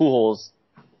off, Pujols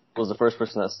was the first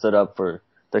person that stood up for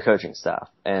the coaching staff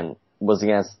and was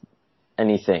against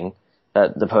anything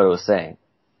that Dipoto was saying.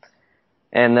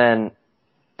 And then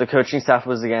the coaching staff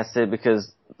was against it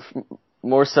because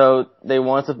more so they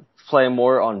wanted to play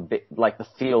more on like the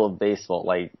feel of baseball.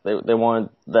 Like they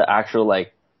wanted the actual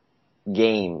like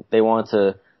game. They wanted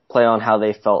to play on how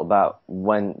they felt about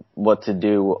what to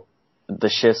do, the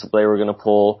shifts they were going to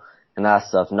pull and that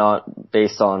stuff, not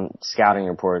based on scouting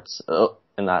reports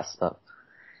and that stuff.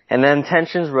 And then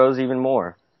tensions rose even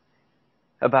more.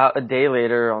 About a day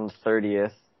later on the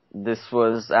 30th, this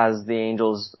was as the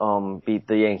Angels beat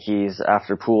the Yankees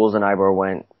after Pujols and Ibar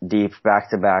went deep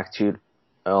back-to-back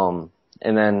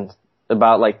and then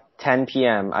about like 10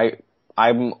 p.m.,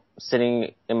 I'm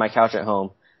sitting in my couch at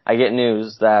home. I get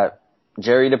news that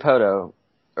Jerry Dipoto,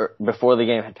 before the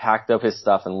game, had packed up his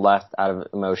stuff and left out of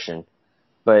emotion,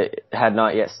 but had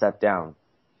not yet stepped down.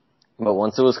 But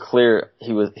once it was clear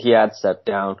he had stepped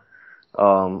down,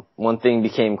 one thing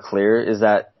became clear is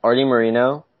that Artie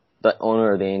Moreno, the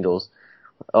owner of the Angels,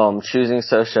 choosing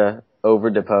Scioscia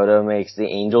over Dipoto makes the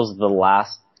Angels the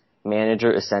last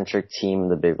manager-eccentric team in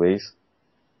the big leagues.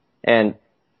 And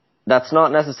that's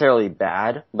not necessarily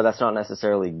bad, but that's not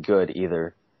necessarily good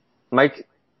either.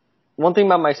 One thing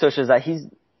about Mike Scioscia is that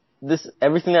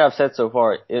everything that I've said so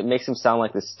far, it makes him sound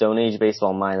like the Stone Age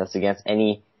baseball mind that's against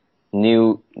any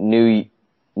new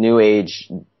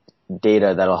age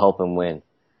data that'll help him win.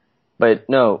 But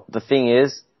no, the thing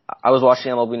is, I was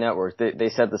watching MLB Network. They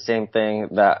said the same thing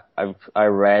that I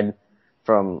read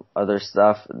from other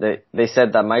stuff. They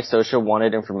said that Mike Scioscia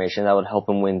wanted information that would help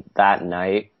him win that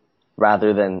night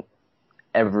rather than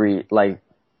every,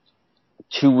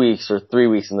 2 weeks or 3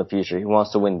 weeks in the future. He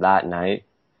wants to win that night.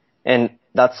 And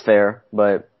that's fair,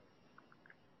 but,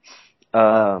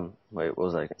 what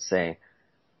was I saying?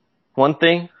 One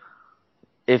thing,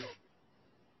 if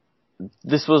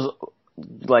this was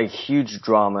huge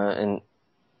drama, and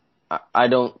I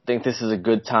don't think this is a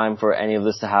good time for any of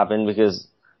this to happen because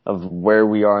of where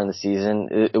we are in the season.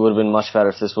 It would have been much better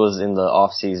if this was in the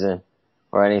off season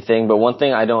or anything. But one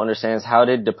thing I don't understand is how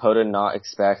did Dipoto not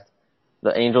expect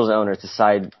the Angels owner to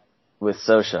side with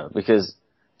Scioscia? Because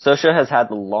Scioscia has had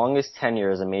the longest tenure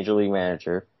as a major league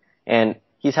manager, and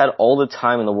he's had all the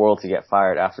time in the world to get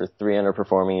fired after 3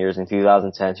 underperforming years in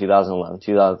 2010, 2011,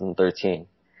 2013.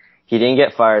 He didn't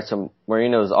get fired, so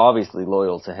Marino is obviously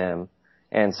loyal to him.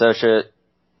 And Scioscia,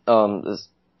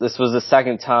 this was the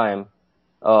second time,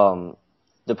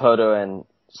 Dipoto and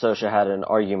Scioscia had an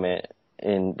argument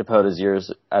in Dipoto's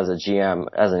years as a GM,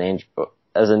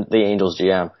 the Angels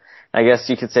GM. I guess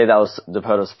you could say that was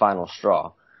Dipoto's final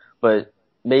straw. But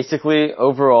basically,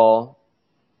 overall,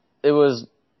 it was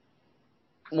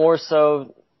more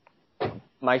so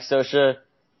Mike Scioscia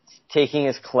taking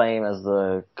his claim as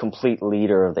the complete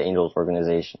leader of the Angels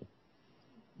organization.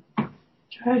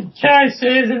 Can I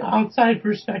say, as an outside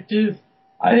perspective,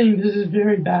 I think this is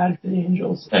very bad for the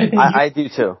Angels. I do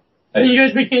too. I think you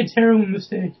guys are making a terrible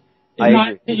mistake. In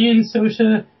my opinion,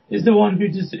 Scioscia is the one who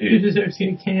deserves to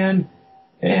get canned.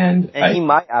 And he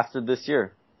might after this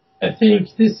year. I think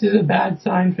this is a bad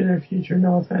sign for their future,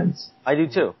 no offense. I do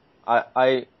too. Not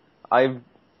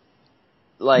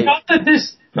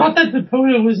that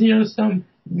Dipoto was, some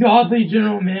godly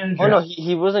general manager. Oh no,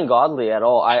 he wasn't godly at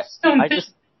all.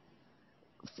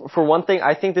 For one thing,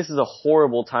 I think this is a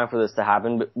horrible time for this to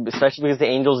happen, especially because the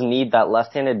Angels need that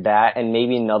left-handed bat and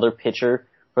maybe another pitcher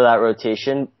for that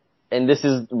rotation. And this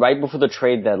is right before the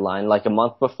trade deadline, like a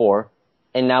month before.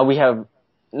 And now we have,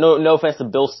 no offense to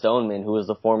Bill Stoneman, who is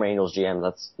the former Angels GM,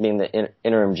 that's being the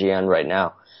interim GM right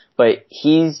now. But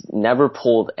he's never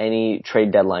pulled any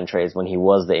trade deadline trades when he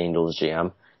was the Angels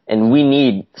GM. And we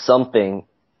need something,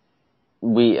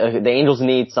 the Angels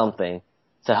need something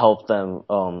to help them,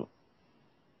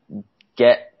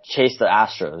 chase the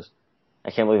Astros. I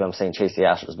can't believe I'm saying chase the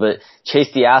Astros, but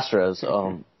chase the Astros,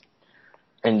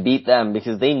 and beat them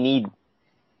because they need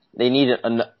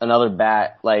another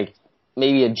bat, like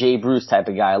maybe a Jay Bruce type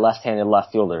of guy, a left-handed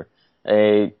left fielder,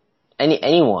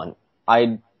 anyone.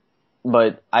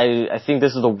 But I think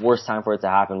this is the worst time for it to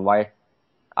happen.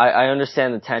 I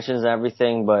understand the tensions and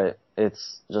everything, but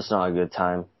it's just not a good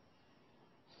time.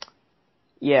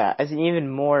 Yeah, as an even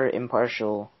more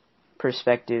impartial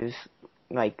perspective,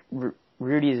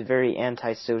 Rudy is very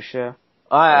anti-Scioscia.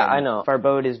 I know.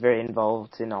 Farbode is very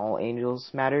involved in all Angels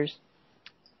matters.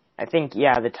 I think,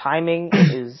 the timing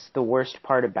is the worst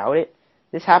part about it.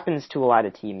 This happens to a lot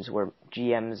of teams where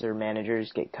GMs or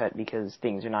managers get cut because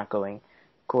things are not going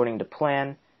according to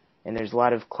plan, and there's a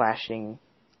lot of clashing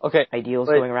ideals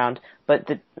going around. But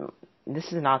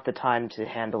this is not the time to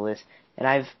handle this. And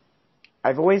I've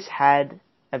always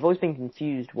been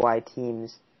confused why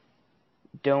teams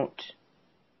don't,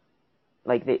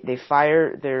 they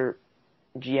fire their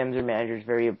GMs or managers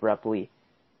very abruptly,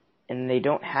 and they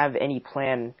don't have any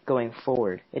plan going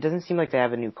forward. It doesn't seem like they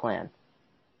have a new plan.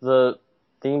 The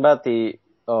thing about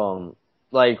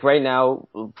right now,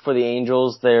 for the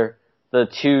Angels, they're the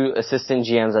 2 assistant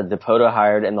GMs that Dipoto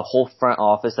hired, and the whole front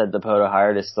office that Dipoto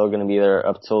hired is still going to be there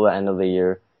up till the end of the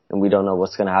year, and we don't know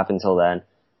what's going to happen till then.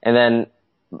 And then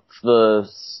the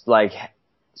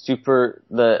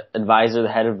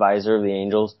head advisor of the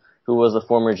Angels, who was the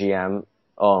former GM,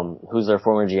 who's their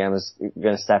former GM, is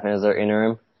going to step in as their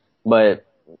interim. But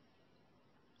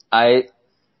I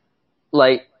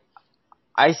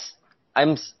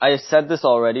said this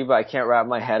already, but I can't wrap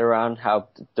my head around how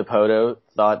Dipoto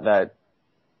thought that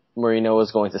Marino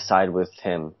was going to side with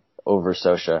him over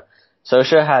Scioscia.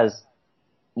 Scioscia has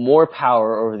more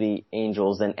power over the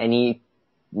Angels than any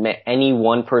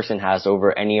one person has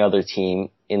over any other team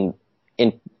in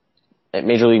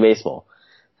Major League Baseball.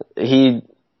 He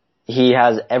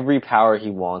has every power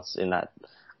he wants in that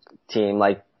team.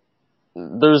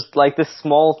 there's like this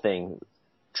small thing.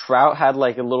 Trout had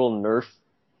like a little Nerf,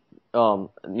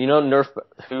 Nerf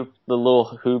hoop, the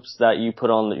little hoops that you put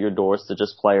on your doors to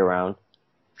just play around.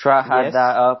 Trout had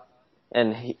that up,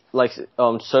 and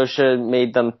Sosha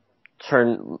made them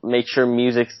make sure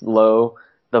music's low,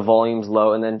 the volume's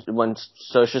low, and then when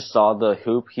Sosha saw the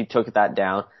hoop, he took that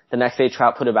down. The next day,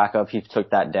 Trout put it back up, he took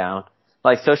that down.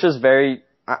 Like, Sosha's very,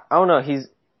 I don't know,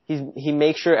 he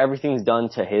makes sure everything's done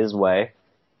to his way,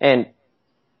 and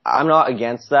I'm not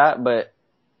against that, but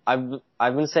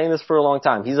I've been saying this for a long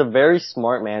time. He's a very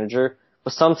smart manager,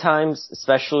 but sometimes,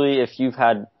 especially if you've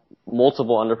had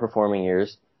multiple underperforming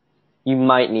years, you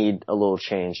might need a little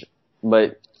change.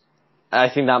 But I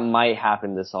think that might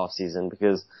happen this offseason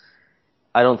because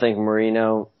I don't think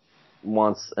Marino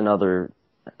wants another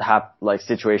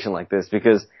situation like this.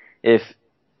 Because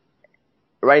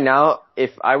right now,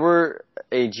 if I were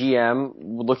a GM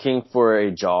looking for a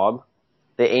job,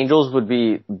 the Angels would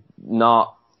be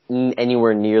not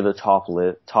anywhere near the top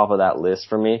of that list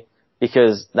for me,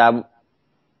 because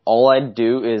all I'd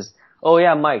do is, oh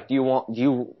yeah, Mike, do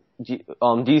you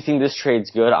think this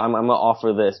trade's good? I'm gonna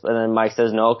offer this, and then Mike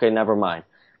says no, okay, never mind.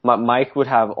 Mike would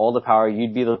have all the power.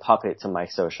 You'd be the puppet to Mike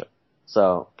Scioscia.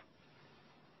 So,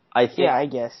 I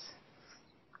guess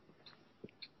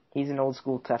he's an old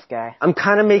school tough guy. I'm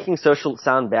kind of making Scioscia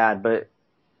sound bad, but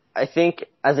I think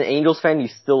as an Angels fan, you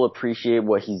still appreciate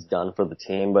what he's done for the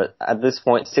team. But at this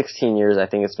point, 16 years, I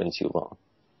think it's been too long.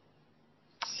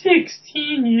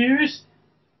 16 years?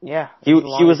 Yeah. He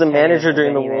was a manager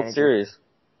during the World Series.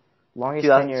 Longest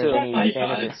tenure of any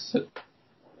manager.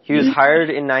 He was hired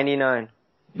in 99.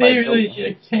 They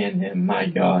really canned him. My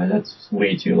God, that's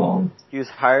way too long. He was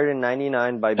hired in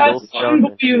 99 by Bill That's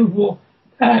unbelievable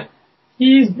that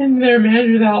he's been their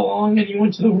manager that long and he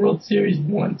went to the World Series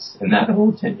once in that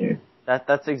whole tenure.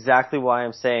 That's exactly why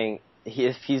I'm saying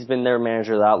if he's been their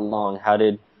manager that long,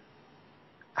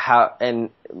 and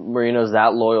Marino's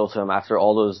that loyal to him after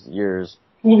all those years.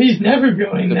 Well, he's never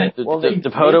going that.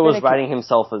 Dipoto was writing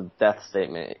himself a death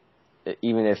statement,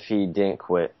 even if he didn't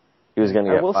quit. He was going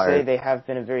to get fired. I will say they have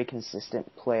been a very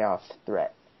consistent playoff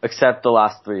threat. Except the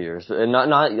last 3 years. Not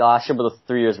last year, but the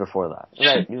 3 years before that.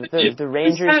 Right. The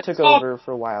Rangers took over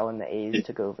for a while and the A's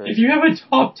took over. If you have a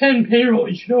top 10 payroll,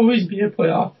 you should always be a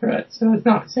playoff threat. So that's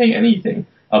not saying anything.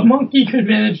 A monkey could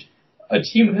manage a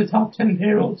team with a top 10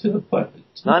 payroll to the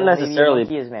playoffs. Not necessarily.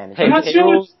 He is managing. I'm not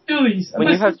sure with Phillies.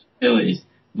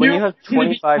 When you have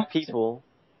 25 people,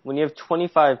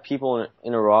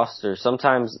 in a roster,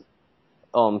 sometimes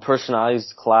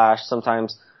personalities clash,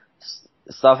 sometimes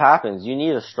stuff happens. You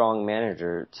need a strong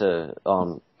manager to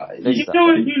you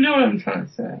know what I'm trying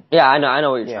to say. Yeah, I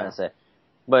know what you're trying to say.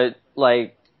 But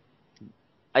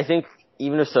I think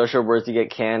even if Scioscia were to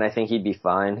get canned, I think he'd be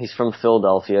fine. He's from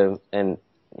Philadelphia, and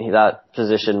that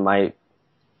position might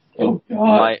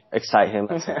excite him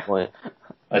at some point.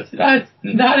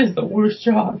 That is the worst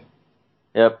job.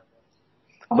 Yep.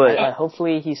 But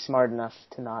hopefully he's smart enough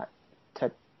to not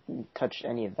touch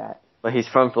any of that. But he's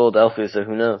from Philadelphia, so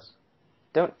who knows?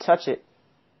 Don't touch it.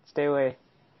 Stay away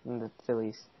from the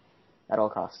Phillies at all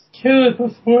costs. Kill it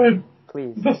before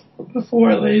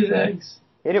it lays eggs.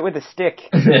 Hit it with a stick.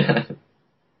 Light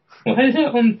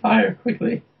it on fire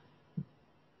quickly.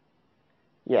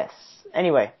 Yes.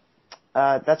 Anyway,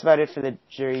 that's about it for the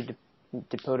Jerry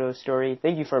Dipoto story.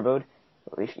 Thank you, Forbode.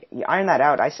 If you iron that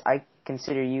out, I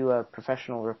consider you a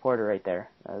professional reporter right there.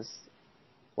 That was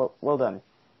well done.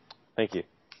 Thank you.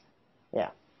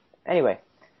 Yeah. Anyway,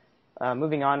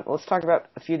 moving on, let's talk about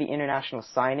a few of the international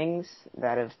signings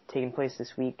that have taken place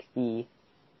this week. The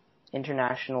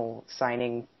international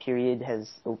signing period has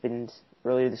opened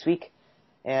earlier this week,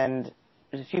 and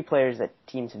there's a few players that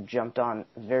teams have jumped on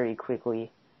very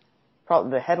quickly.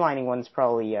 The headlining one's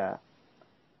probably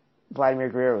Vladimir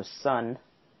Guerrero's son,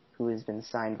 who has been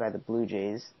signed by the Blue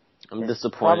Jays. I'm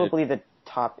disappointed. Probably the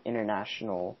top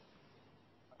international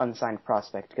unsigned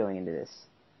prospect going into this.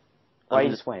 Why are you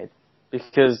disappointed?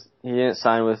 Because he didn't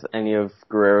sign with any of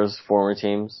Guerrero's former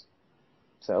teams.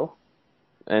 So?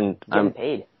 And I'm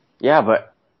paid. Yeah,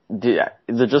 but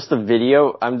just the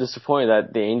video, I'm disappointed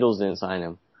that the Angels didn't sign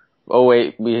him. Oh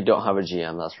wait, we don't have a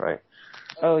GM, that's right.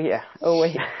 Oh yeah. Oh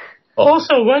wait.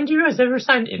 Also, when do you guys ever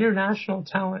sign international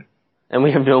talent? And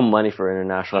we have no money for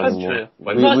international anymore.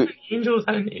 True. The Angels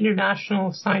had an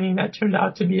international signing that turned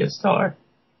out to be a star.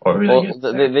 Or really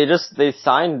they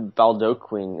signed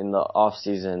Valdoquin in the off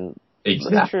season.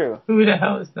 Exactly. That's true. Who the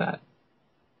hell is that?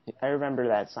 I remember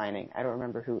that signing. I don't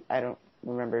remember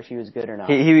if he was good or not.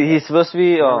 He's supposed to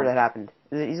be. I remember that happened.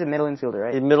 He's a middle infielder,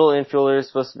 right? His middle infielder is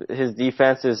supposed to be, his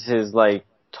defense is his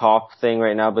top thing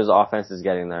right now, but his offense is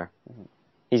getting there. Mm-hmm.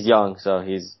 He's young, so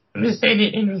he's... I'm just saying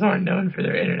the Angels aren't known for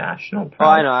their international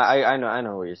prowess. Oh, I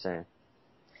know what you're saying.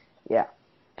 Yeah.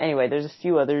 Anyway, there's a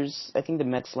few others. I think the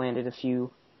Mets landed a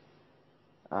few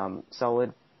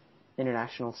solid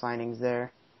international signings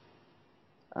there.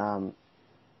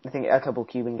 I think a couple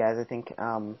Cuban guys. I think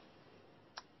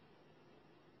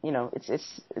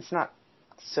it's not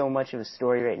so much of a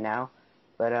story right now,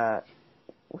 but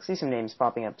we'll see some names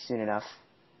popping up soon enough.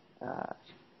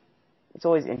 It's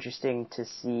always interesting to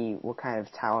see what kind of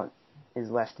talent is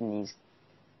left in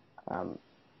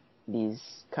these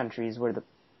countries where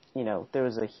there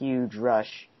was a huge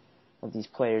rush of these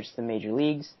players to the major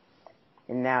leagues,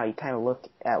 and now you kind of look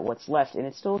at what's left, and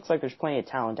it still looks like there's plenty of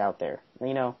talent out there.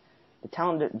 The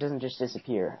talent doesn't just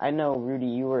disappear. I know, Rudy,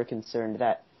 you were concerned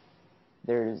that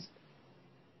there's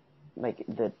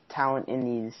the talent in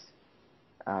these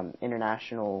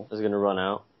international is going to run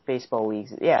out. Baseball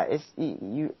leagues. Yeah,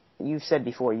 you've said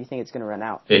before you think it's going to run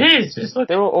out. It is.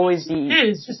 There will always be. It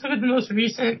is. Just look at the most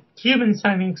recent Cuban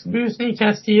signings. Busni,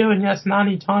 Castillo, and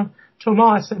Yasmani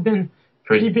Tomas have been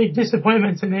pretty big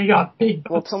disappointments, and they got big.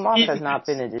 Well, Tomas has not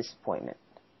been a disappointment.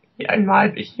 Yeah,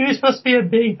 he was supposed to be a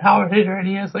big power hitter, and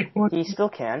he has one. He still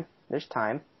can. There's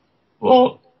time.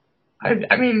 Well,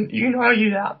 I mean, you can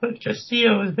argue that, but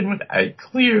Castillo has been with a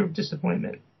clear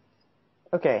disappointment.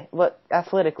 Okay, but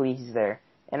athletically he's there,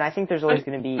 and I think there's always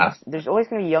going to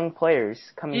be young players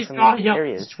coming from these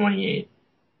areas. He's 28.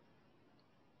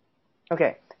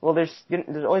 Okay, well there's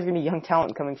always going to be young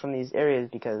talent coming from these areas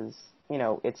because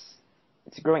it's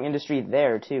a growing industry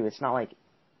there too. It's not like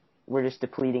we're just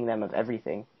depleting them of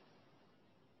everything.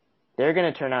 They're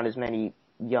going to turn out as many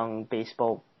young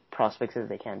baseball prospects as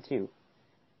they can too,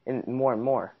 and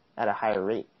more at a higher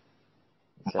rate.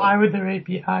 So, why would the rate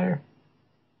be higher?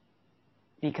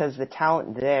 Because the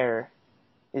talent there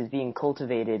is being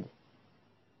cultivated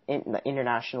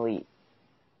internationally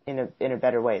in a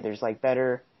better way. There's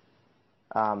better,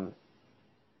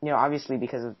 obviously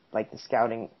because of the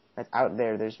scouting that's out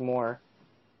there. There's more,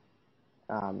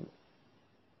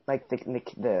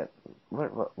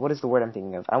 what is the word I'm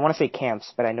thinking of? I want to say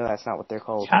camps, but I know that's not what they're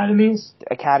called. Academies,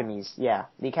 yeah.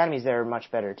 The academies there are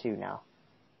much better too now,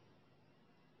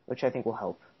 which I think will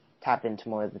help tap into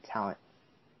more of the talent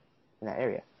in that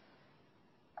area.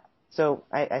 So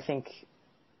I think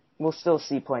we'll still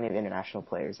see plenty of international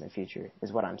players in the future,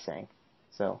 is what I'm saying.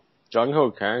 So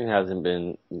Jung-Ho Kang hasn't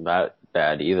been that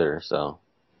bad either, so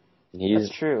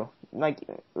that's true.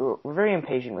 We're very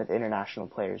impatient with international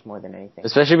players more than anything.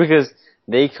 Especially because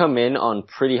they come in on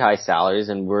pretty high salaries,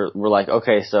 and we're like,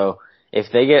 okay, so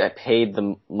if they get paid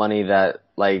the money that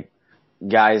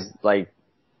guys I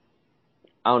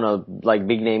don't know,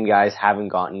 big name guys haven't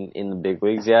gotten in the big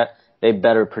leagues yet, they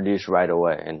better produce right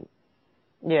away. And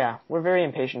yeah, we're very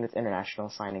impatient with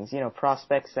international signings.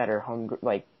 Prospects that are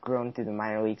grown through the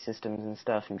minor league systems and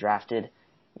stuff and drafted.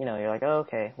 You're like, oh,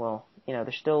 okay, well,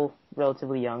 they're still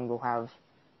relatively young. They'll have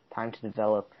time to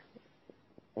develop.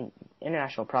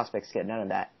 International prospects get none of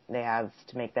that. They have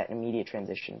to make that immediate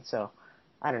transition. So,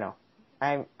 I don't know.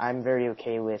 I'm very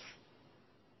okay with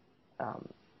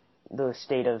the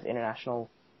state of international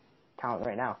talent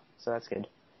right now. So that's good.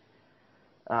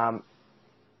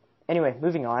 Anyway,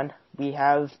 moving on. We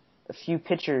have a few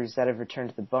pitchers that have returned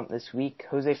to the bump this week.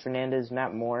 Jose Fernandez,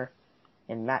 Matt Moore,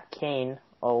 and Matt Cain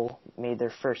all made their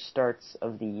first starts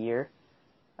of the year.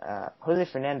 Jose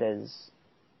Fernandez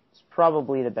is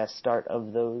probably the best start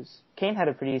of those. Cain had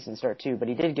a pretty decent start too, but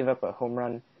he did give up a home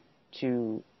run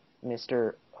to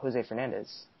Mr. Jose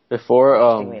Fernandez. Before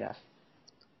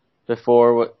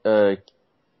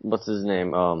what's his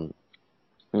name?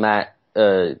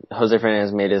 Jose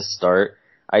Fernandez made his start.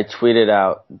 I tweeted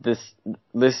out this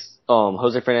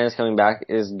Jose Fernandez coming back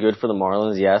is good for the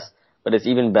Marlins, yes, but it's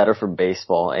even better for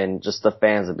baseball and just the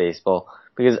fans of baseball,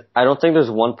 because I don't think there's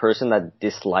one person that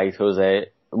disliked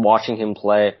Jose watching him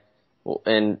play,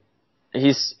 and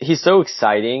he's so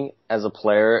exciting as a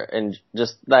player, and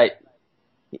just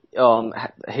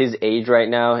his age right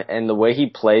now and the way he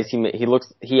plays,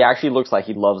 he actually looks like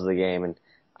he loves the game, and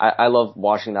I love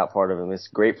watching that part of him. It's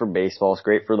great for baseball. It's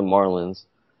great for the Marlins.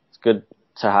 It's good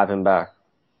to have him back.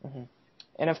 Mm-hmm.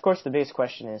 And of course, the biggest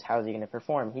question is, how is he going to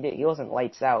perform? He wasn't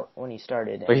lights out when he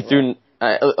started. But he threw.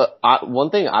 One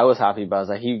thing I was happy about is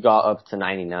that he got up to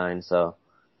 99. So.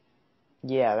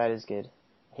 Yeah, that is good.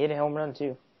 He hit a home run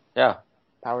too. Yeah.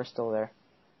 Power's still there.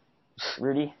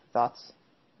 Rudy, thoughts?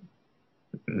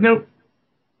 Nope.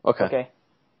 Okay.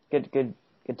 Good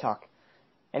talk.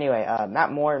 Anyway,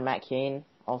 Matt Moore and Matt Cain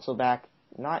also back.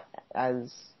 Not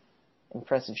as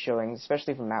impressive showings,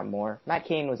 especially from Matt Moore. Matt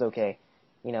Cain was okay.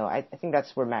 I think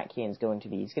that's where Matt Cain's going to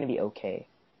be. He's going to be okay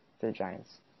for the Giants.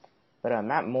 But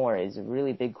Matt Moore is a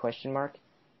really big question mark.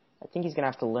 I think he's going to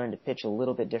have to learn to pitch a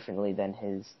little bit differently than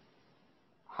his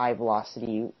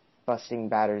high-velocity, busting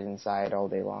batters inside all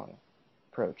day long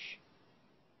approach.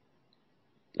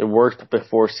 It worked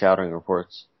before scouting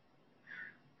reports.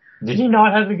 Did he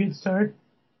not have a good start?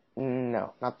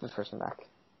 No, not the first one back.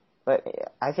 But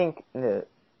I think the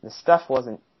stuff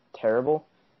wasn't terrible.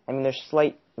 I mean, there's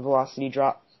slight velocity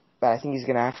drop, but I think he's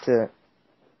going to have to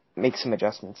make some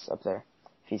adjustments up there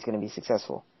if he's going to be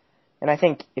successful. And I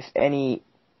think if any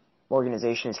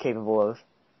organization is capable of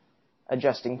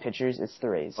adjusting pitchers, it's the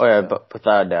Rays. Oh yeah, but put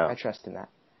that down. I trust in that.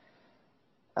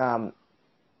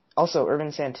 Also,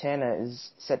 Irvin Santana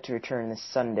is set to return this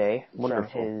Sunday from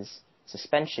his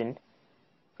suspension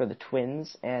for the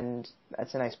Twins, and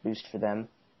that's a nice boost for them.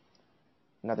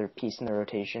 Another piece in the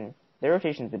rotation. Their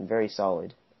rotation's been very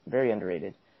solid, very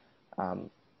underrated.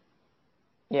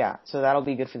 Yeah, so that'll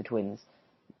be good for the Twins.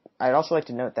 I'd also like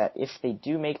to note that if they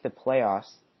do make the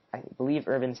playoffs, I believe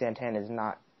Irvin Santana is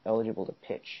not eligible to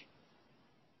pitch.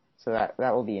 So that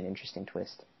will be an interesting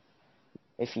twist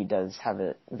if he does have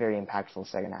a very impactful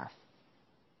second half.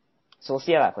 So we'll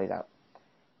see how that plays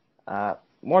out.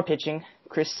 More pitching.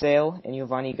 Chris Sale and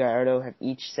Giovanni Gallardo have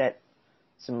each set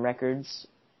some records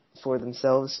for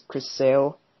themselves. Chris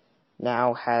Sale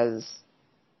now has,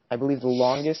 I believe, the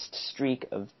longest streak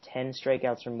of 10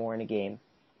 strikeouts or more in a game.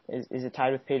 Is it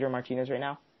tied with Pedro Martinez right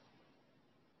now?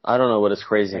 I don't know, but it's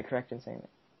crazy. Am I correct in saying that?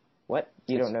 What?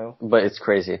 You don't know? But it's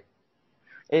crazy.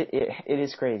 It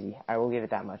is crazy. I will give it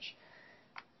that much.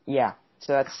 Yeah,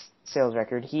 so that's Sale's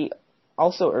record. He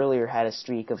also earlier had a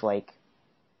streak of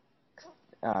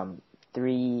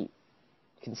 3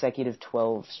 consecutive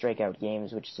 12 strikeout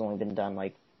games, which has only been done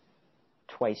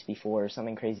twice before or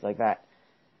something crazy like that.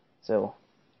 So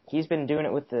he's been doing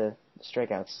it with the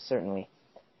strikeouts, certainly.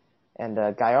 And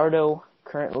Gallardo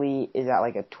currently is at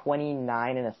a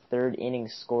 29 and a third inning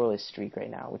scoreless streak right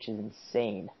now, which is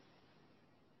insane.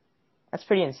 That's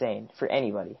pretty insane for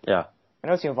anybody. Yeah. I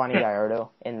know it's Giovanni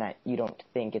Gallardo in that you don't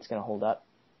think it's going to hold up.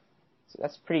 So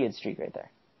that's a pretty good streak right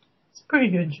there. It's pretty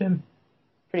good, Jim.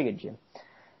 Pretty good, Jim.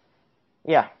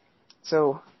 Yeah.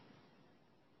 So,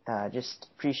 just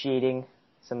appreciating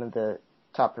some of the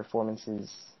top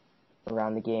performances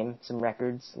around the game, some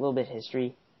records, a little bit of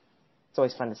history. It's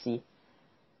always fun to see.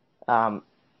 A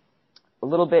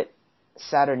little bit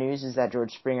sadder news is that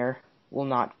George Springer will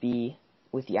not be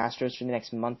with the Astros for the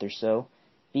next month or so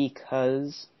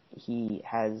because he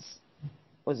has,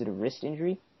 was it a wrist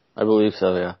injury? I believe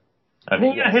so, yeah. I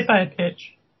think he got hit by a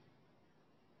pitch.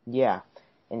 Yeah,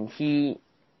 and he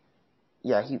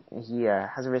has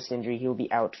a wrist injury. He'll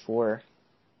be out for,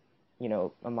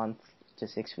 a month to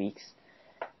 6 weeks.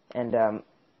 And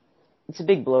it's a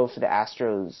big blow for the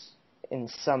Astros in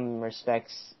some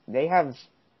respects. They have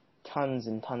tons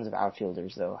and tons of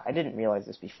outfielders, though. I didn't realize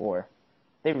this before.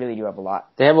 They really do have a lot.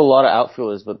 They have a lot of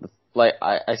outfielders, but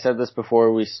I said this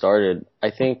before we started. I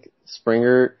think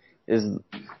Springer is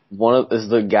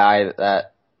the guy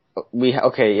that we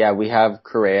have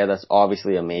Correa, that's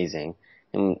obviously amazing,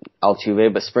 and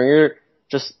Altuve, but Springer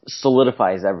just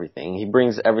solidifies everything. He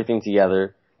brings everything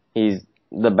together. He's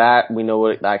the bat, we know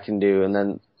what that can do, and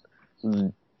then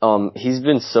he's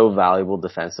been so valuable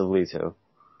defensively too.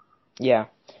 Yeah.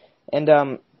 And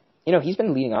he's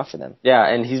been leading off for them. Yeah,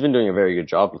 and he's been doing a very good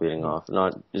job leading off.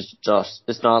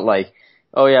 It's not like,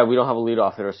 oh yeah, we don't have a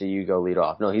leadoff hitter, so you go lead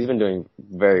off. No, he's been doing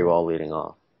very well leading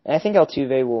off. And I think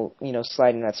Altuve will,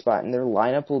 slide in that spot, and their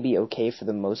lineup will be okay for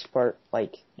the most part,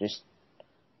 just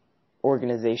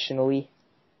organizationally.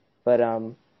 But,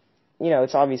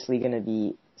 it's obviously going to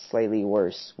be slightly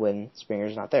worse when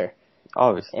Springer's not there.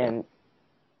 Obviously. And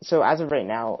so as of right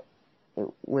now, it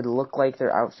would look like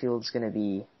their outfield's going to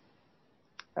be,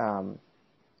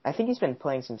 I think he's been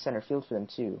playing some center field for them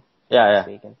too. Yeah.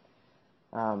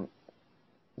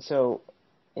 So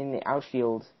in the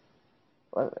outfield,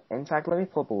 in fact, let me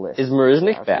pull up a list. Is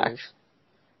Marisnik back?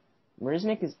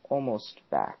 Marisnik is almost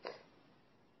back.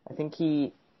 I think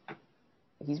he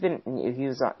was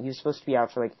supposed to be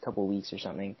out for a couple of weeks or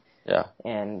something. Yeah.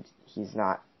 And he's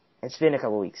not. It's been a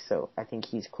couple of weeks, so I think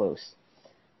he's close.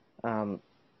 Let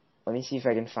me see if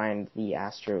I can find the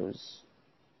Astros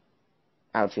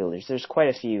outfielders. There's quite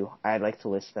a few. I'd like to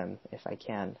list them if I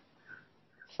can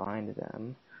find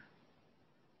them.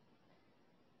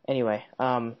 Anyway,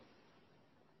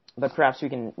 but perhaps we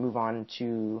can move on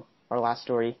to our last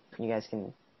story. You guys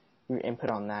can your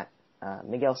input on that.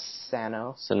 Miguel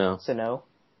Sano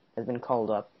has been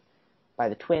called up by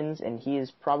the Twins, and he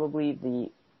is probably the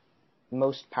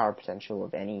most power potential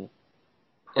of any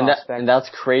prospect. And that's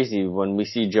crazy when we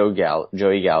see Joey Gallo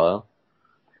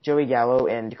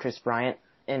and Chris Bryant.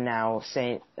 and now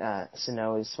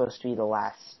Sano is supposed to be the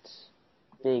last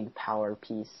big power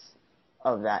piece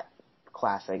of that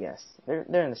class, I guess. They're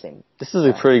in the same. This is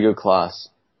a pretty good class.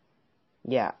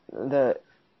 Yeah, the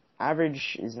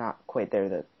average is not quite there.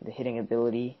 The hitting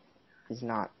ability is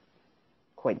not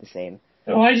quite the same.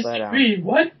 Oh, I disagree.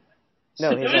 What?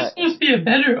 No, Sano's supposed to be a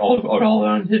better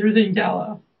all-around hitter than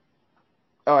Gallo.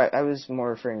 Oh, I was more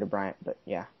referring to Bryant, but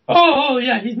yeah. Oh,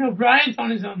 yeah, Bryant's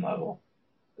on his own level.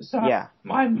 Sorry, yeah.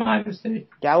 My mistake.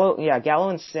 Gallo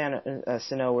and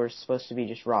Sano were supposed to be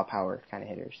just raw power kind of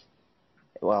hitters.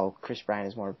 Well, Chris Bryant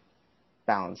is more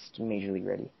balanced, major league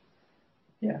ready.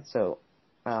 Yeah. So,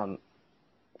 I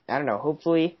don't know.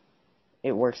 Hopefully,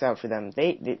 it works out for them.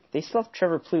 They still have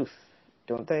Trevor Plouffe,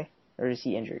 don't they? Or is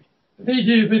he injured? They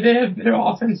do, but their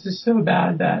offense is so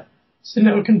bad that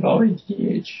Sano can probably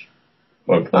DH.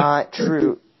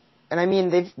 True. And I mean,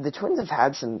 the Twins have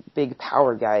had some big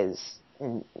power guys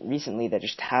recently that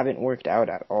just haven't worked out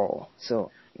at all.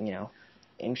 So,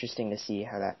 interesting to see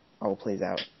how that all plays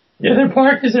out. Yeah, their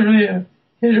park isn't really a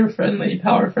hitter-friendly,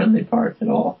 power-friendly park at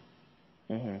all.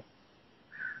 Mm-hmm.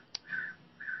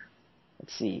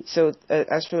 Let's see. So,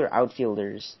 as for their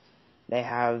outfielders, they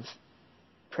have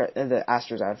the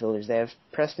Astros outfielders. They have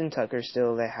Preston Tucker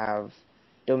still. They have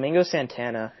Domingo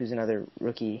Santana, who's another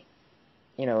rookie,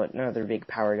 another big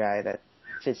power guy that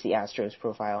fits the Astros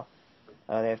profile.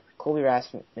 They have Colby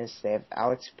Rasmus. They have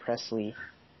Alex Presley.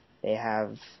 They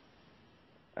have,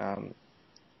 again,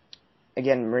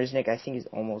 Merznick, I think, is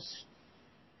almost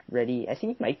ready. I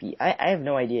think he might be. I have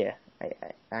no idea, I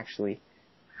actually,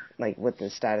 what the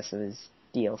status of his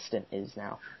DL stint is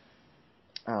now.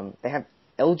 They have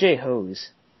LJ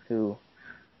Hose, who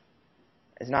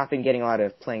has not been getting a lot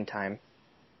of playing time,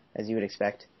 as you would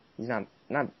expect. He's not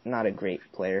a great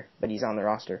player, but he's on the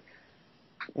roster.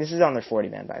 This is on their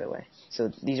 40-man, by the way.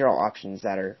 So these are all options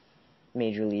that are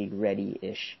major league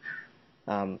ready-ish.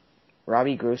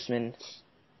 Robbie Grossman,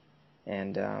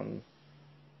 and I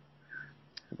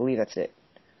believe that's it.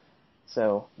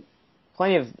 So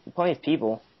plenty of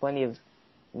people, plenty of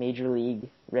major league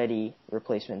ready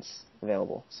replacements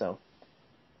available. So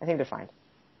I think they're fine,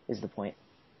 is the point.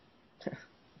 I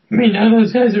mean, none of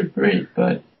those guys are great,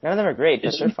 but none of them are great,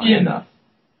 but they're fine. Be enough.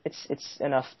 It's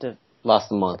enough to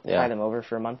last a month. Yeah, tie them over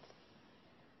for a month,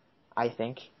 I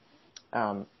think.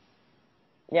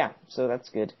 Yeah, so that's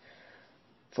good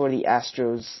for the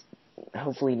Astros.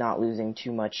 Hopefully, not losing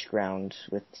too much ground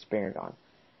with Springer gone.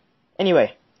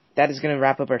 Anyway, that is going to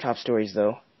wrap up our top stories,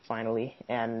 though. Finally,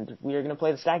 and we are going to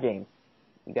play the stat game.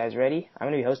 You guys ready? I'm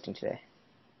going to be hosting today.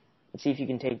 Let's see if you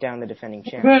can take down the defending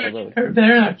champ.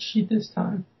 Better not cheat this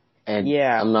time. And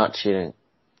yeah, I'm not cheating.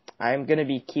 I'm going to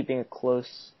be keeping a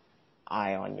close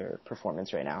eye on your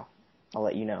performance right now. I'll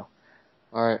let you know.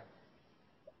 Alright.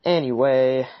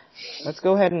 Anyway, let's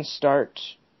go ahead and start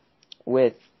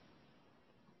with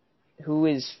who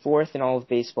is fourth in all of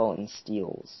baseball in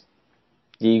steals.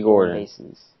 D. Gordon.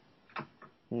 Bases.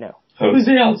 No.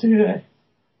 Jose Altuve.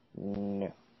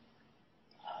 No.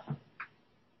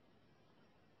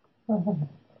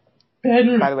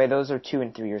 By the way, those are 2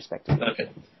 and 3 respectively. Okay.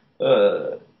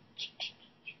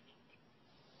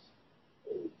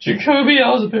 Jacoby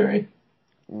Ellsbury.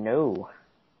 No.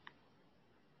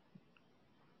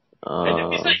 I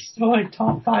think he's still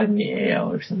top 5 in the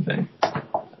AL or something.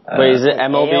 Wait, is it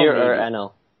MLB or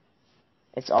NL?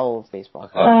 It's all of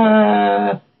baseball.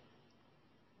 Okay.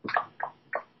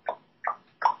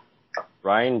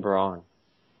 Ryan Braun.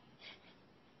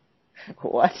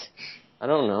 What? I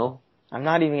don't know. I'm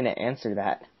not even going to answer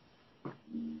that.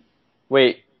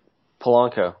 Wait,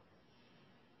 Polanco.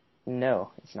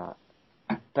 No, it's not.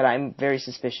 But I'm very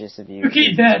suspicious of you.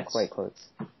 Mookie Betts. Quite close.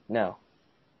 No.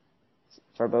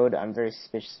 Farbode, I'm very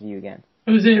suspicious of you again.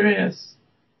 Jose Reyes.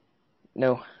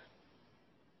 No.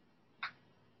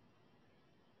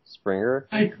 Springer?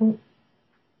 Michael.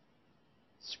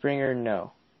 Springer,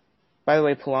 no. By the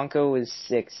way, Polanco was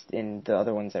 6th, and the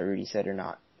other ones that Rudy said are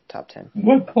not top 10.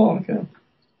 What Polanco?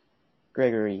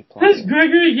 Gregory Polanco. How does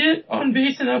Gregory get on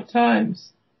base enough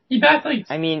times? He backed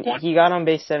he got on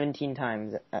base 17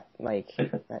 times.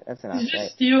 That's enough, Did you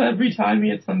right? steal every time he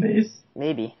gets on base?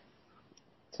 Maybe.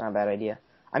 It's not a bad idea.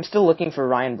 I'm still looking for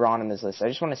Ryan Braun on this list. I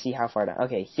just want to see how far down.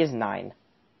 Okay, he has 9.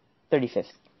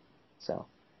 35th. So,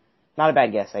 not a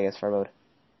bad guess, I guess, Farbode.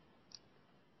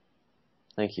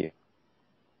 Thank you.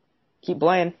 Keep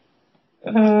playing.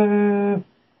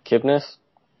 Kipnis?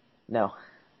 No.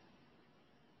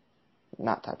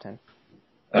 Not top 10.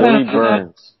 Cody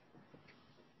Burns?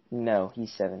 No,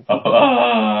 he's 7.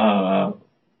 Oh,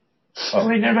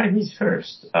 wait, never mind, he's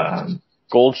first.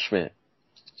 Goldschmidt.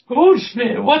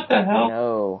 Goldschmidt, what the hell?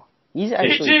 No. He's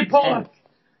actually AJ Pollock. 10th.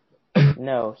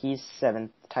 No, he's 7th,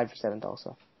 tied for 7th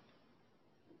also.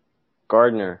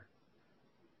 Gardner.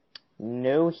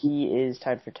 No, he is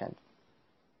tied for 10th.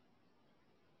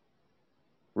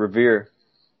 Revere.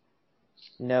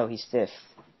 No, he's 5th.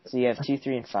 So you have 2,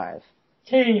 3, and 5.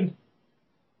 Cain.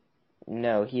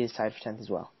 No, he is tied for 10th as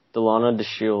well. Delano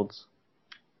DeShields.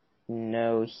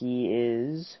 No, he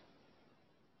is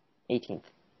 18th.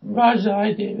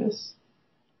 Rajai Davis.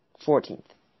 14th.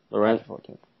 Loren-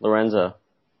 14th. Lorenzo.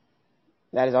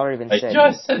 That has already been I said.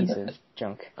 just said Piece that. of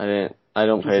junk. I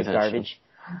don't pay Piece of attention. garbage.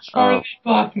 Charlie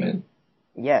Blackman.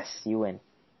 Yes, you win.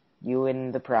 You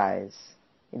win the prize.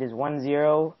 It is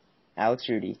 1-0, Alex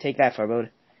Rudy. Take that, Farbode.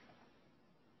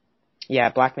 Yeah,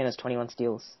 Blackman has 21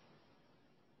 steals.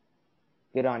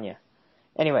 Good on you.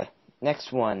 Anyway,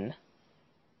 next one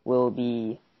will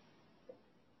be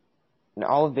in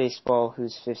all of baseball,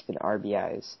 who's 5th in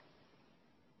RBIs.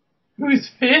 Who's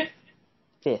 5th?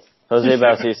 5th. Jose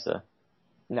Bautista.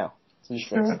 No, he's 6th.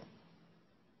 Sure.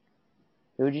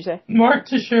 Who would you say? Mark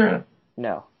Teixeira.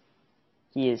 No.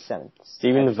 He is 7th.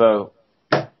 Stephen DeVoe.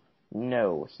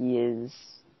 No, he is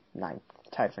 9th.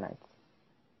 Tied for 9th.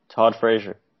 Todd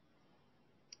Frazier.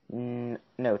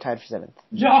 No, tied for 7th.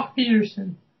 Jock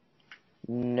Peterson.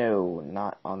 No,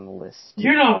 not on the list.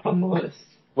 You're not on the list.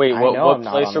 Wait, I what know I'm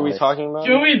not place on are the we list. talking about?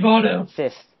 Joey Votto.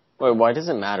 5th. Wait, why does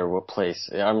it matter what place?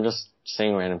 I'm just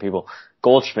saying random people.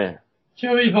 Goldschmidt.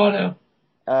 Joey Votto.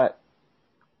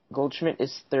 Goldschmidt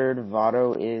is 3rd.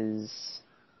 Votto is...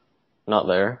 Not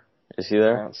there. Is he I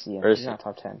there? don't see him. Or is He's not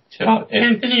top 10.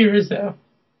 Anthony Rizzo.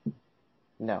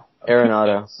 No.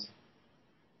 Arenado.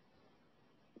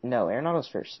 No, Arenado's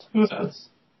 1st. Who else?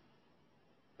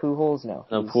 Pujols, no.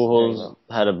 No, He's very Pujols low.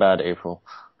 had a bad April.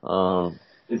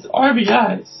 It's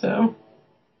RBI, so.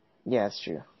 Yeah, that's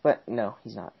true. But no,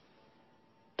 he's not.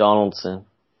 Donaldson.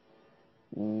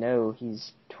 No,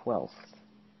 he's 12th.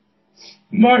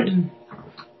 Martin.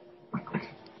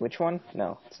 Which one?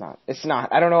 No, it's not. It's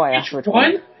not. I don't know why I asked which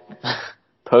One?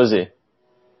 Posey.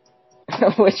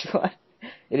 Which one?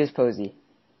 It is Posey.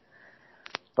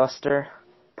 Buster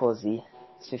Posey.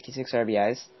 56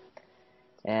 RBIs.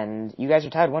 And you guys are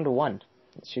tied 1-1.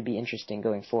 It should be interesting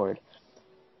going forward.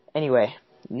 Anyway,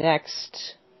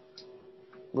 next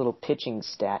little pitching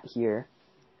stat here.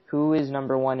 Who is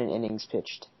number 1 in innings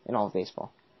pitched in all of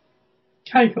baseball?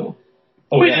 Keiko.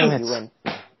 Oh, Wait, damn no. it. You win.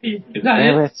 Is that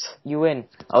Damn it? it. You win.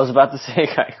 I was about to say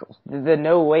Keuchel. The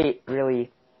no wait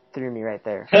really threw me right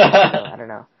there. So, I don't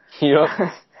know. You know?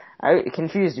 It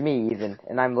confused me even,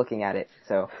 and I'm looking at it.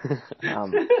 So,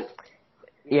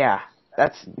 yeah,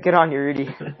 that's good on you, Rudy.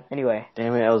 Anyway,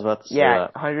 Damn it, I was about to say yeah,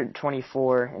 that.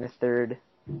 124 in a third,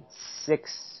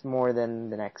 6 more than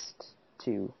the next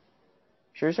 2.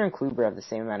 Scherzer and Kluber have the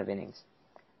same amount of innings.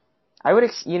 I would,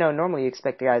 normally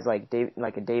expect guys like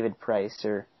a David Price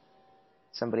or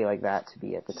somebody like that to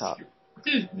be at the top.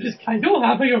 Does Keiko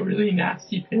have like a really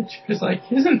nasty pitch? Because like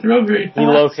he doesn't throw very fast. He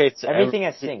locates Everything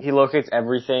has sync. He locates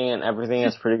everything, and everything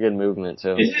has pretty good movement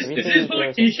too. Is his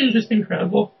location just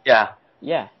incredible? Yeah,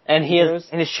 Yeah, and his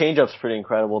changeup's pretty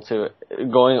incredible too.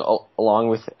 Going along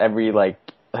with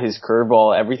his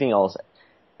curveball, everything else,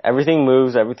 everything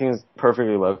moves, everything's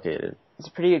perfectly located. it's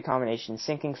a pretty good combination.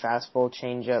 Sinking fastball,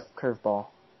 changeup, curveball.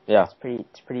 Yeah,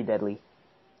 It's pretty deadly.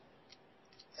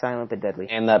 Silent but deadly.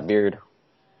 and that beard.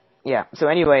 Yeah, so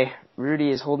anyway,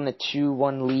 Rudy is holding a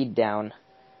 2-1 lead down.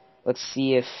 Let's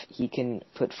see if he can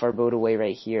put Farbode away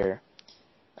right here.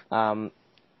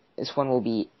 This one will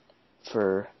be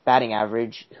for batting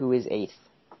average. Who is 8th?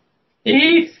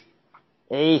 8th?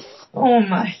 8th. Oh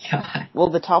my god. Well,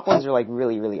 the top ones are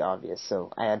really, really obvious,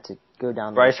 so I had to go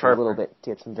down Bryce a little Harper. bit to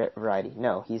get some variety.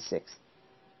 No, he's 6th.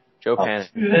 Joe Panic.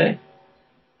 Altuve.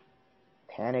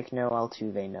 Panic, no.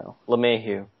 Altuve, no.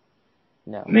 LeMahieu.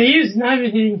 No. May's not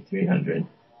even hitting 300.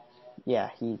 Yeah,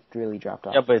 he really dropped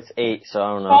off. Yeah, but it's 8, so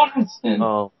I don't know. Donaldson.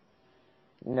 Oh,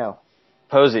 No.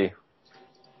 Posey.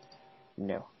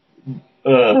 No.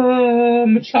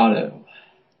 Machado.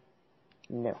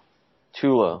 No.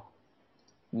 Tulo.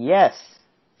 Yes!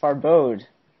 Farbode.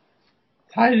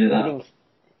 Tied it up.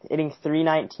 Hitting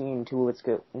 319,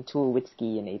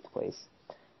 Tulowitzki in 8th place.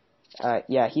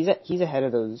 Yeah, he's ahead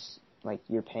of those, like,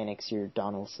 your Panics, your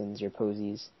Donaldsons, your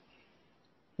Posies.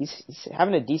 He's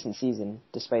having a decent season,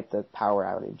 despite the power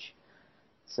outage.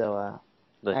 So,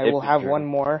 I will have one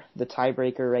more, the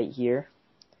tiebreaker right here.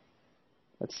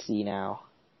 Let's see now.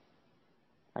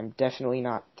 I'm definitely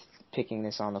not picking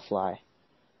this on the fly.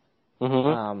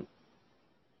 Mm-hmm.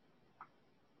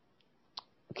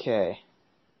 Okay.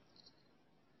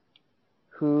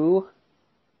 Who?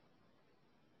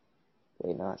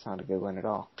 Wait, no, that's not a good one at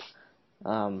all.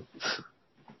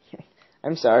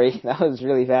 I'm sorry. That was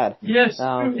really bad. Yes,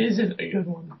 who isn't a good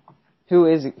one? Who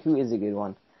is a good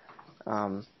one?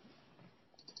 I'm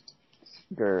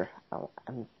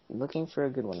looking for a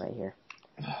good one right here.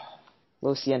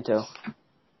 Lo siento.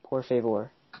 Por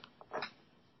favor.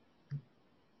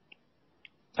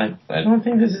 I don't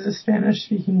think this is a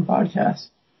Spanish-speaking podcast.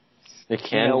 It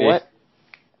can You know be. what?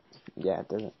 Yeah, it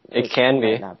doesn't. It can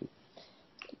be. Might not be.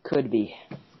 It could be.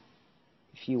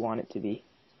 If you want it to be.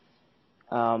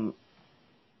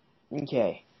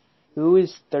 Okay. Who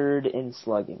is third in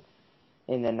slugging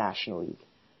in the National League?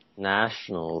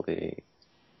 National League.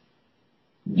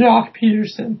 Jock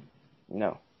Peterson.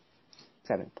 No.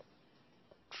 Seventh.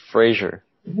 Frazier.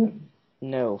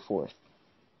 No. Fourth.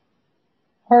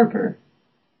 Harper.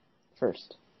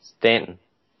 First. Stanton.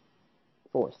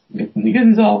 Fourth.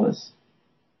 Gonzalez.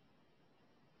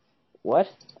 What?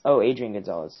 Oh, Adrian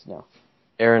Gonzalez. No.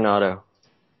 Arenado.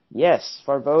 Yes,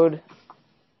 Farbode.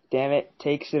 Damn it,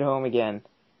 takes it home again.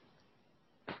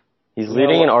 He's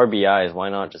leading in RBIs. Why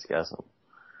not just guess him?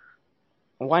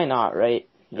 Why not, right?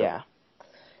 Yeah.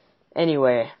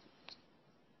 Anyway,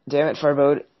 damn it,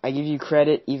 Farbode. I give you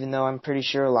credit, even though I'm pretty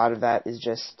sure a lot of that is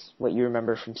just what you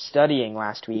remember from studying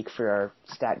last week for our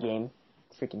stat game.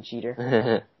 Freaking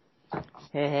cheater.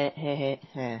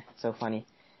 So funny.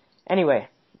 Anyway,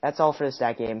 that's all for the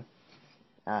stat game.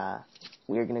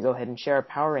 We're going to go ahead and share our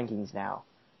power rankings now,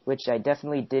 which I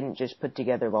definitely didn't just put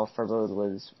together while Farbode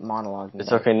was monologuing.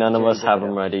 It's okay, none of us have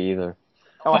them ready either.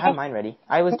 Oh, I have mine ready.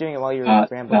 I was doing it while you were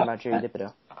rambling about Jerry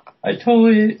Dipoto.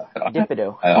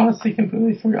 Dipoto. I honestly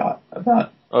completely forgot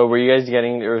about. Oh, were you guys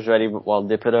getting yours ready while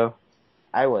Dipoto?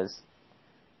 I was.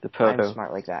 Dipoto. I'm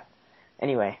smart like that.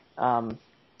 Anyway, Farbode,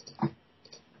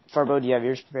 do you have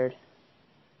yours prepared?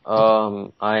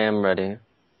 I am ready.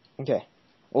 Okay.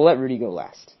 We'll let Rudy go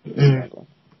last.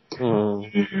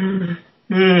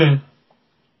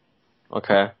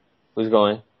 Okay. Who's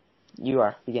going? You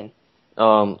are. Begin.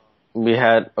 So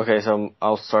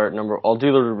I'll start I'll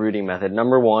do the Rudy method.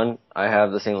 Number 1, I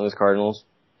have the St. Louis Cardinals.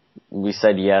 We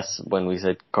said yes when we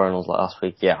said Cardinals last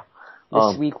week. Yeah.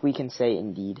 This week we can say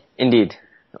indeed. Indeed.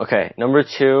 Okay. Number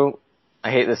 2,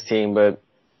 I hate this team, but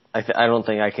I don't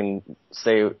think I can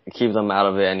keep them out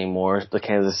of it anymore. The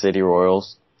Kansas City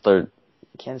Royals.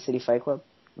 Kansas City Fight Club?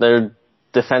 Their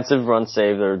defensive run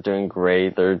save, they're doing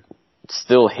great. They're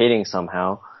still hitting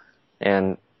somehow.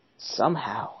 And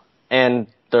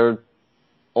they're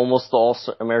almost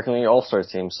the American League All-Star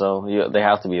team, so they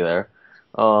have to be there.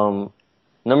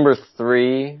 Number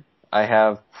 3, I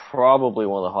have probably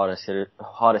one of the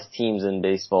hottest teams in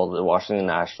baseball, the Washington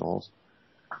Nationals.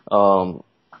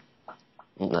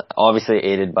 Obviously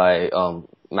aided by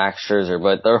Max Scherzer,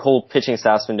 but their whole pitching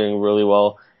staff's been doing really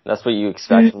well. That's what you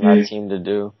expect from that team to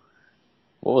do.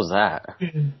 What was that?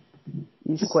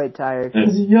 He's quite tired.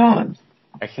 There's a yawn.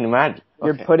 I can imagine.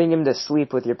 You're putting him to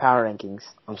sleep with your power rankings.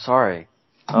 I'm sorry.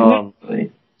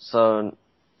 So,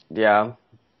 yeah.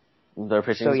 Their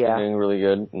pitching's been doing really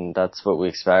good, and that's what we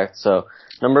expect. So,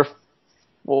 number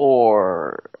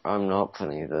 4, I'm not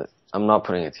putting it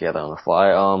together on the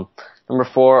fly. Number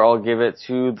 4, I'll give it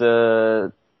to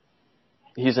the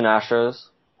Houston Astros,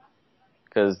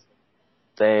 because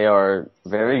they are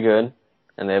very good,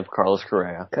 and they have Carlos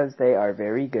Correa. Because they are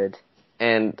very good.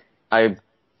 And I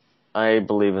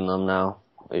believe in them now,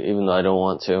 even though I don't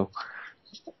want to.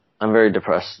 I'm very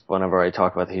depressed whenever I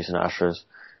talk about the Houston Astros.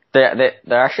 They're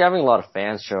actually having a lot of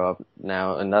fans show up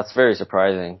now, and that's very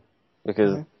surprising,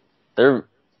 because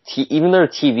even their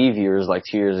TV viewers like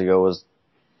 2 years ago was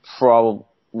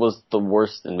the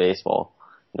worst in baseball.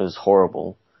 It was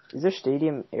horrible. Is their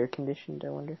stadium air conditioned, I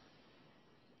wonder?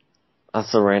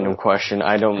 That's a random question.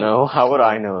 I don't know. How would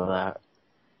I know that?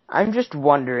 I'm just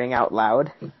wondering out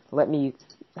loud. Let me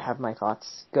have my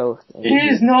thoughts. Go.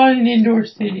 It is not an indoor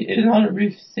stadium. It is not a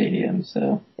roof stadium,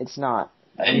 so. It's not.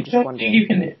 I'm just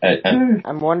wondering.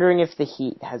 I'm wondering if the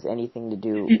heat has anything to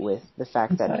do with the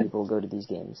fact that people go to these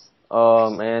games.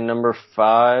 And number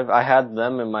 5, I had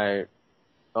them in my,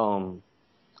 I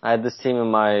had this team in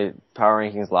my power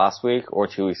rankings last week or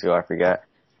 2 weeks ago, I forget.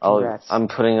 I'm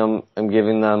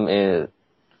giving them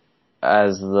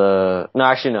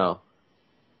no.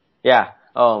 Yeah.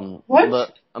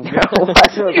 What? I'm What was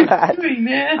that? Doing,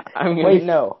 man? Wait,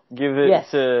 no. Give it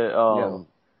to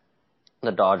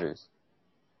the Dodgers.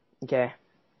 Okay.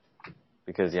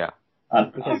 Because should I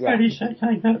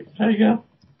go?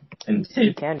 And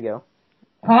you can go.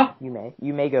 Huh? You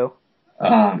may go.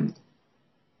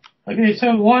 Okay,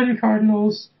 so 1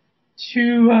 Cardinals,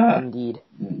 2 Indeed.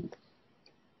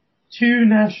 2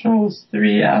 Nationals,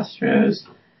 3 Astros,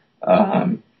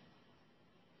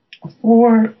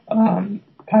 4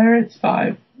 Pirates,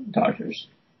 5 Dodgers.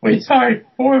 Wait, sorry,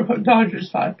 4 Dodgers,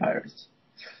 5 Pirates.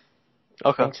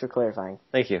 Okay. Thanks for clarifying.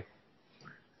 Thank you.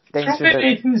 Thanks for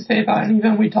anything to say about any of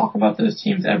them. We talk about those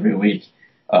teams every week.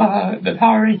 The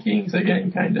power rankings are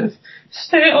getting kind of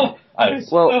stale.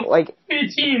 Well, like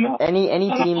team any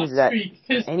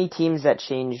teams that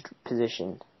changed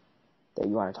position that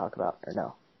you want to talk about, or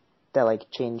no, that like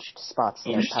changed spots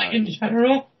in their just power. like in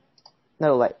general.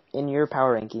 No, like in your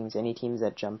power rankings, any teams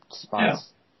that jumped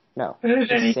spots. No, Is it's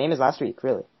the same as last week.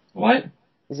 Really? What?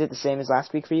 Is it the same as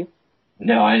last week for you?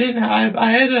 No, I didn't have.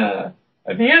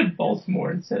 I think I had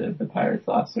Baltimore instead of the Pirates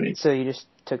last week. So you just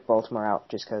took Baltimore out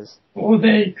just because? Well,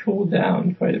 they cooled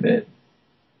down quite a bit.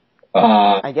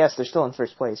 I guess they're still in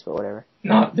first place, but whatever.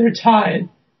 They're tied.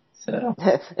 So.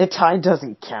 A tie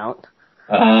doesn't count.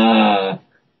 I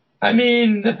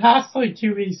mean, the past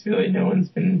 2 weeks, really, it's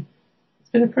been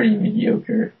a pretty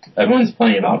mediocre. Everyone's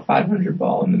playing about 500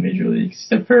 ball in the major leagues,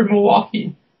 except for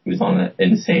Milwaukee, who's on an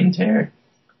insane tear.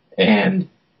 And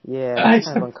yeah, it's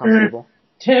kind of uncomfortable.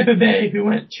 Tampa Bay, who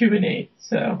went 2-8,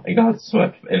 so it got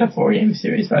swept in a 4-game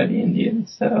series by the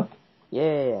Indians. So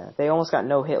yeah, they almost got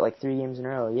no hit 3 games in a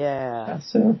row. Yeah,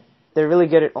 so they're really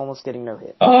good at almost getting no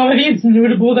hit. I think it's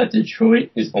notable that Detroit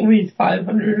is only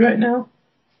 500 right now,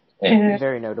 and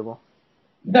very notable.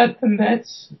 That the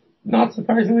Mets, not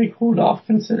surprisingly, cooled off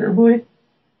considerably.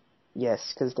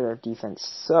 Yes, because their defense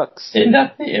sucks. And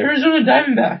that the Arizona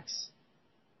Diamondbacks.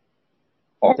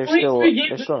 They're still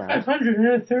around. 500 in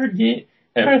their third game.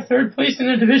 They're third place in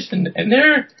the division, and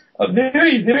they're a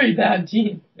very, very bad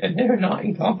team, and they're not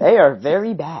incompetent. They are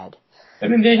very bad. I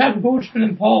mean, they have Goldschmidt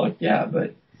and Pollock, yeah,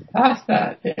 but past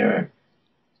that, they're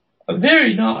a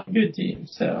very not good team.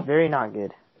 So very not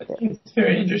good. I think it's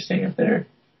very interesting if they're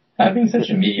having such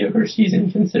a mediocre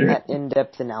season considering that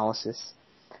in-depth analysis.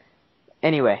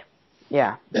 Anyway,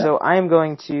 yeah. So I am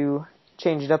going to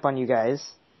change it up on you guys.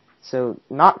 So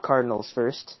not Cardinals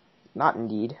first. Not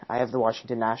indeed. I have the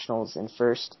Washington Nationals in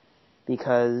first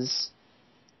because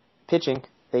pitching,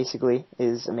 basically,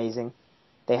 is amazing.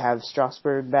 They have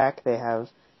Strasburg back. They have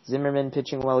Zimmerman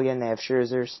pitching well again. They have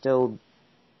Scherzer still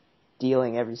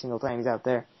dealing every single time he's out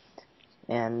there.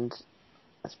 And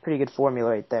that's a pretty good formula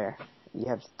right there. You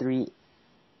have 3,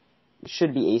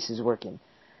 should be aces working.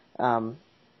 And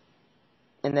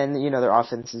then, their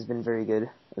offense has been very good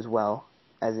as well,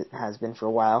 as it has been for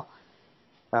a while.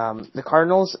 The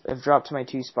Cardinals have dropped to my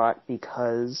 2 spot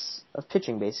because of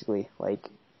pitching, basically.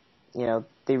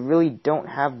 They really don't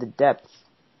have the depth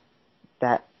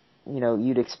that,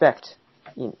 you'd expect.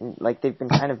 They've been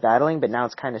kind of battling, but now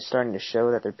it's kind of starting to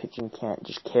show that their pitching can't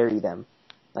just carry them.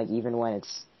 Even when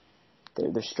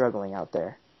they're struggling out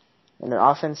there. And their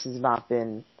offense has not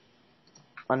been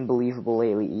unbelievable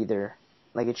lately either.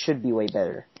 It should be way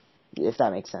better, if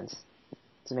that makes sense.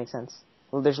 Does it make sense?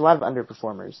 Well, there's a lot of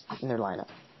underperformers in their lineup.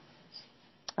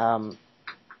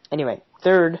 Anyway,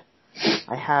 third,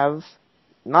 I have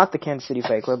not the Kansas City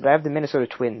Fight Club, but I have the Minnesota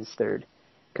Twins third,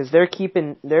 because they're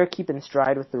keeping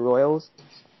stride with the Royals,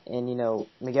 and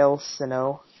Miguel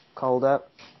Sano called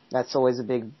up. That's always a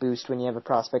big boost when you have a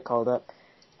prospect called up.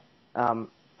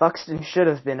 Buxton should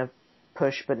have been a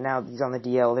push, but now he's on the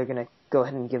DL. They're gonna go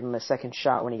ahead and give him a second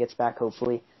shot when he gets back,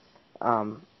 hopefully.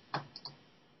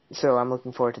 So I'm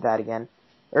looking forward to that again.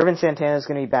 Irvin Santana is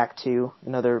going to be back too,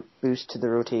 another boost to the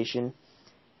rotation.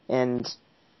 And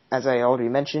as I already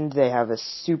mentioned, they have a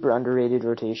super underrated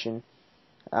rotation.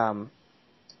 I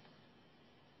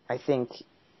think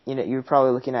you're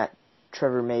probably looking at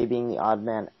Trevor May being the odd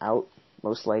man out,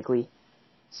 most likely.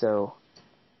 So,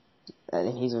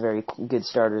 and he's a very good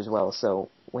starter as well. So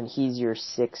when he's your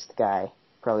 6th guy,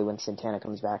 probably when Santana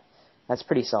comes back, that's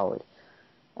pretty solid.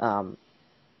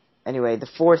 Anyway, the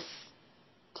 4th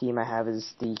team I have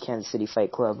is the Kansas City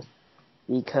Fight Club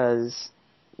because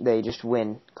they just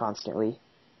win constantly.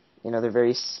 They're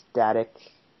very static.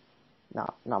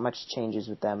 Not much changes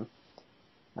with them.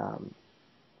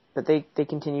 But they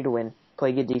continue to win.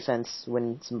 Play good defense,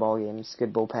 win some ball games,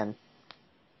 good bullpen.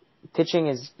 Pitching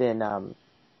has been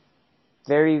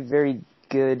very, very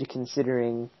good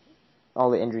considering all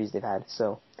the injuries they've had.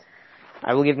 So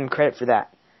I will give them credit for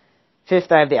that.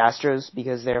 5th, I have the Astros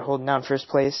because they're holding down first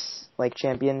place like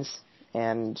champions.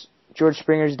 And George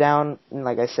Springer's down. And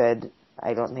like I said,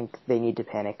 I don't think they need to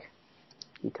panic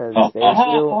because they're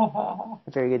still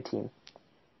a very good team.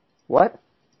 What?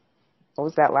 What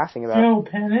was that laughing about? No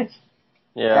panic.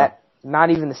 Yeah. Not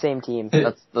even the same team.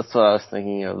 That's what I was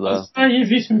thinking of, though. I'll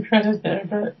give you some credit there,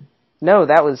 but... No,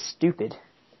 that was stupid.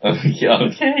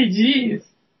 Okay, jeez.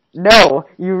 No,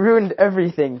 you ruined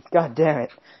everything. God damn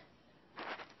it.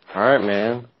 Alright,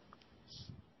 man.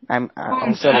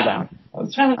 I'll settle down. I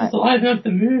was trying to liven up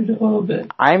the mood a little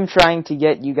bit. I'm trying to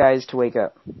get you guys to wake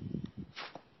up.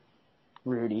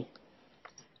 Rudy.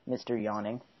 Mr.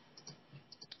 Yawning.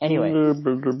 Anyway.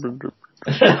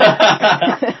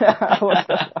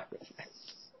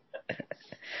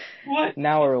 What?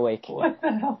 Now we're awake. What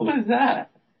the hell was that?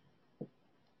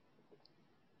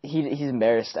 He's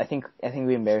embarrassed. I think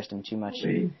we embarrassed him too much.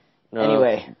 No,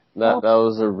 Anyway. That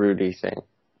was a Rudy thing.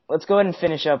 Let's go ahead and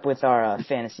finish up with our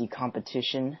fantasy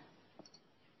competition.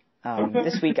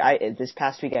 This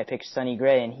past week I picked Sonny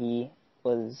Gray and he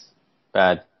was...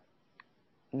 Bad.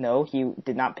 No, he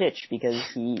did not pitch because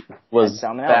he Was had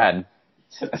salmonella. bad.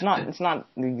 It's not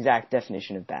the exact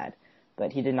definition of bad,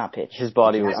 but he did not pitch. His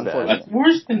body was bad. That's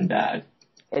worse than bad.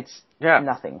 It's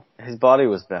nothing. His body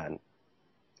was bad.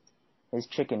 His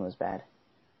chicken was bad.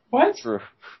 What? True.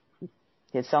 He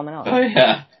had salmonella. Oh,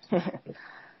 yeah. Did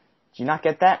you not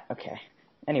get that? Okay.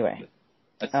 Anyway.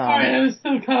 Sorry, I was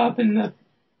still caught up in the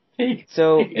fake.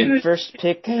 So, first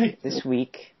pick this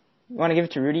week. You want to give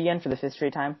it to Rudy again for the 5th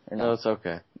straight time? Or no? No, it's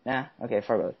okay. Nah? Okay,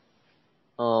 Farbo.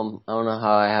 I don't know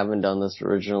how I haven't done this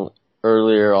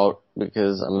earlier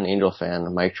because I'm an Angel fan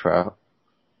of Mike Trout.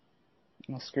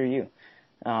 Well, screw you.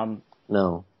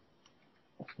 No.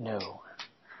 No.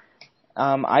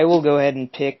 I will go ahead and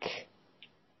pick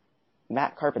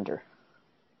Matt Carpenter.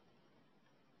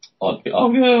 I'll go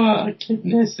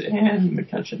Kipnis and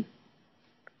McCutcheon.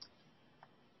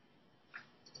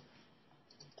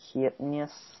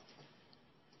 Kipnis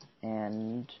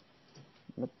and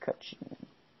McCutcheon.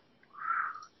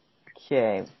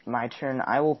 Okay, my turn.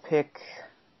 I will pick...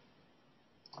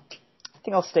 I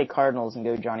think I'll stay Cardinals and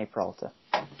go Johnny Peralta.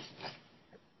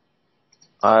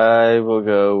 I will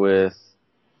go with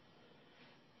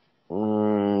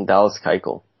Dallas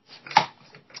Keuchel.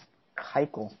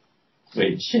 Keuchel.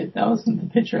 Wait, shit, that wasn't the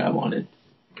pitcher I wanted.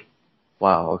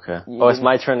 Wow, okay. Oh, it's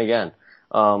my turn again.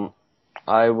 I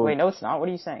will... Wait, no it's not. What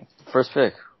are you saying? First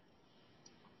pick.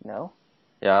 No?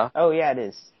 Yeah? Oh, yeah, it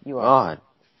is. You are. God.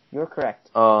 You're correct.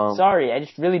 Um, Sorry, I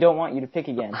just really don't want you to pick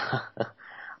again.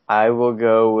 I will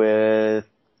go with...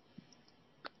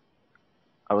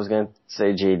 I was going to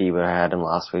say JD, but I had him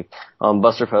last week.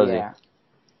 Buster Posey. Yeah.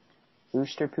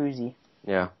 Booster Posey.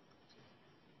 Yeah.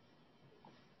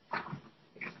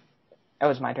 That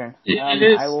was my turn. It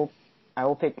is. I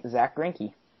will pick Zach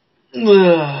Greinke.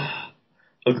 I'll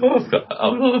go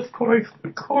with Corey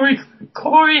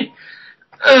Kluber.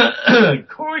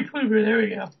 There we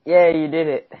go. Yeah, you did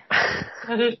it.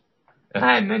 I did.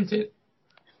 I meant it.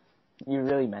 You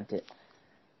really meant it.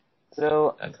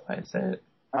 So That's why I said it.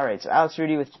 all right. So Alex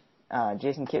Rudy with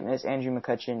Jason Kipnis, Andrew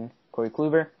McCutcheon, Corey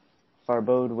Kluber,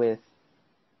 Farbode with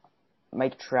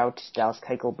Mike Trout, Dallas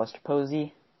Keuchel, Buster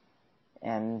Posey,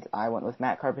 and I went with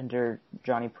Matt Carpenter,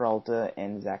 Johnny Peralta,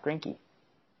 and Zach Greinke.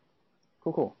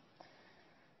 Cool.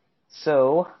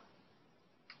 So,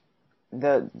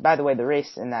 by the way, the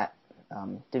race in that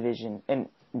division,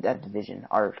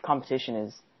 our competition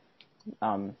is.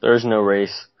 There's no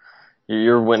race.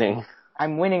 You're winning.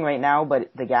 I'm winning right now,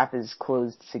 but the gap is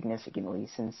closed significantly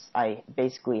since I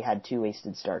basically had 2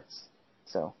 wasted starts.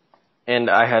 So. And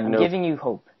I'm giving you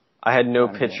hope. I had no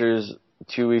pitchers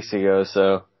 2 weeks ago,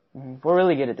 so. Mm-hmm. We're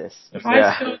really good at this. If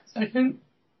I still second.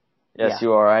 Yes,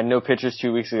 you are. I had no pitchers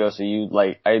 2 weeks ago, so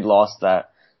I lost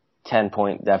that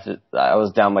 10-point deficit. I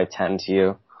was down by 10 to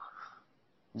you.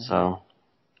 Mm-hmm. So.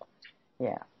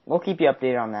 Yeah. We'll keep you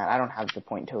updated on that. I don't have the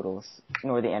point totals,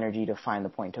 nor the energy to find the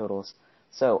point totals.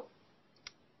 So,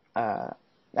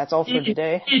 that's all for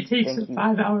today. It takes a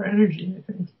 5-hour energy, I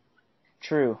think.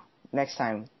 True. Next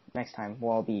time,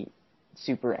 we'll all be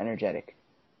super energetic.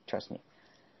 Trust me.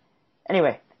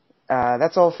 Anyway,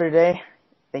 that's all for today.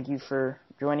 Thank you for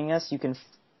joining us. You can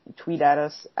tweet at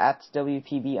us at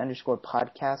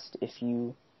WPB_podcast if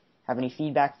you have any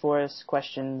feedback for us,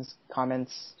 questions,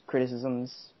 comments,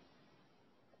 criticisms,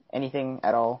 anything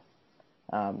at all.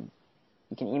 You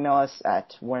can email us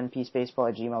at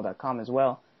warandpeacebaseball@gmail.com as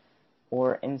well,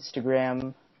 or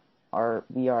Instagram.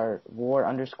 We are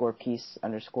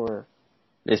war_peace_baseball.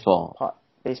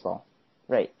 Baseball.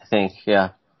 Right. I think,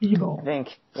 yeah. I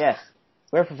think, yes.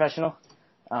 We're professional.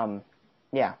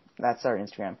 Yeah, that's our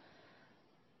Instagram.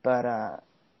 But,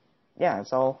 yeah,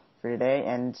 that's all for today.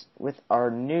 And with our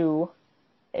new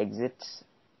exit,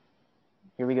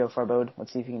 here we go, Farbode.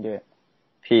 Let's see if you can do it.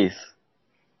 Peace.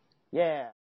 Yeah.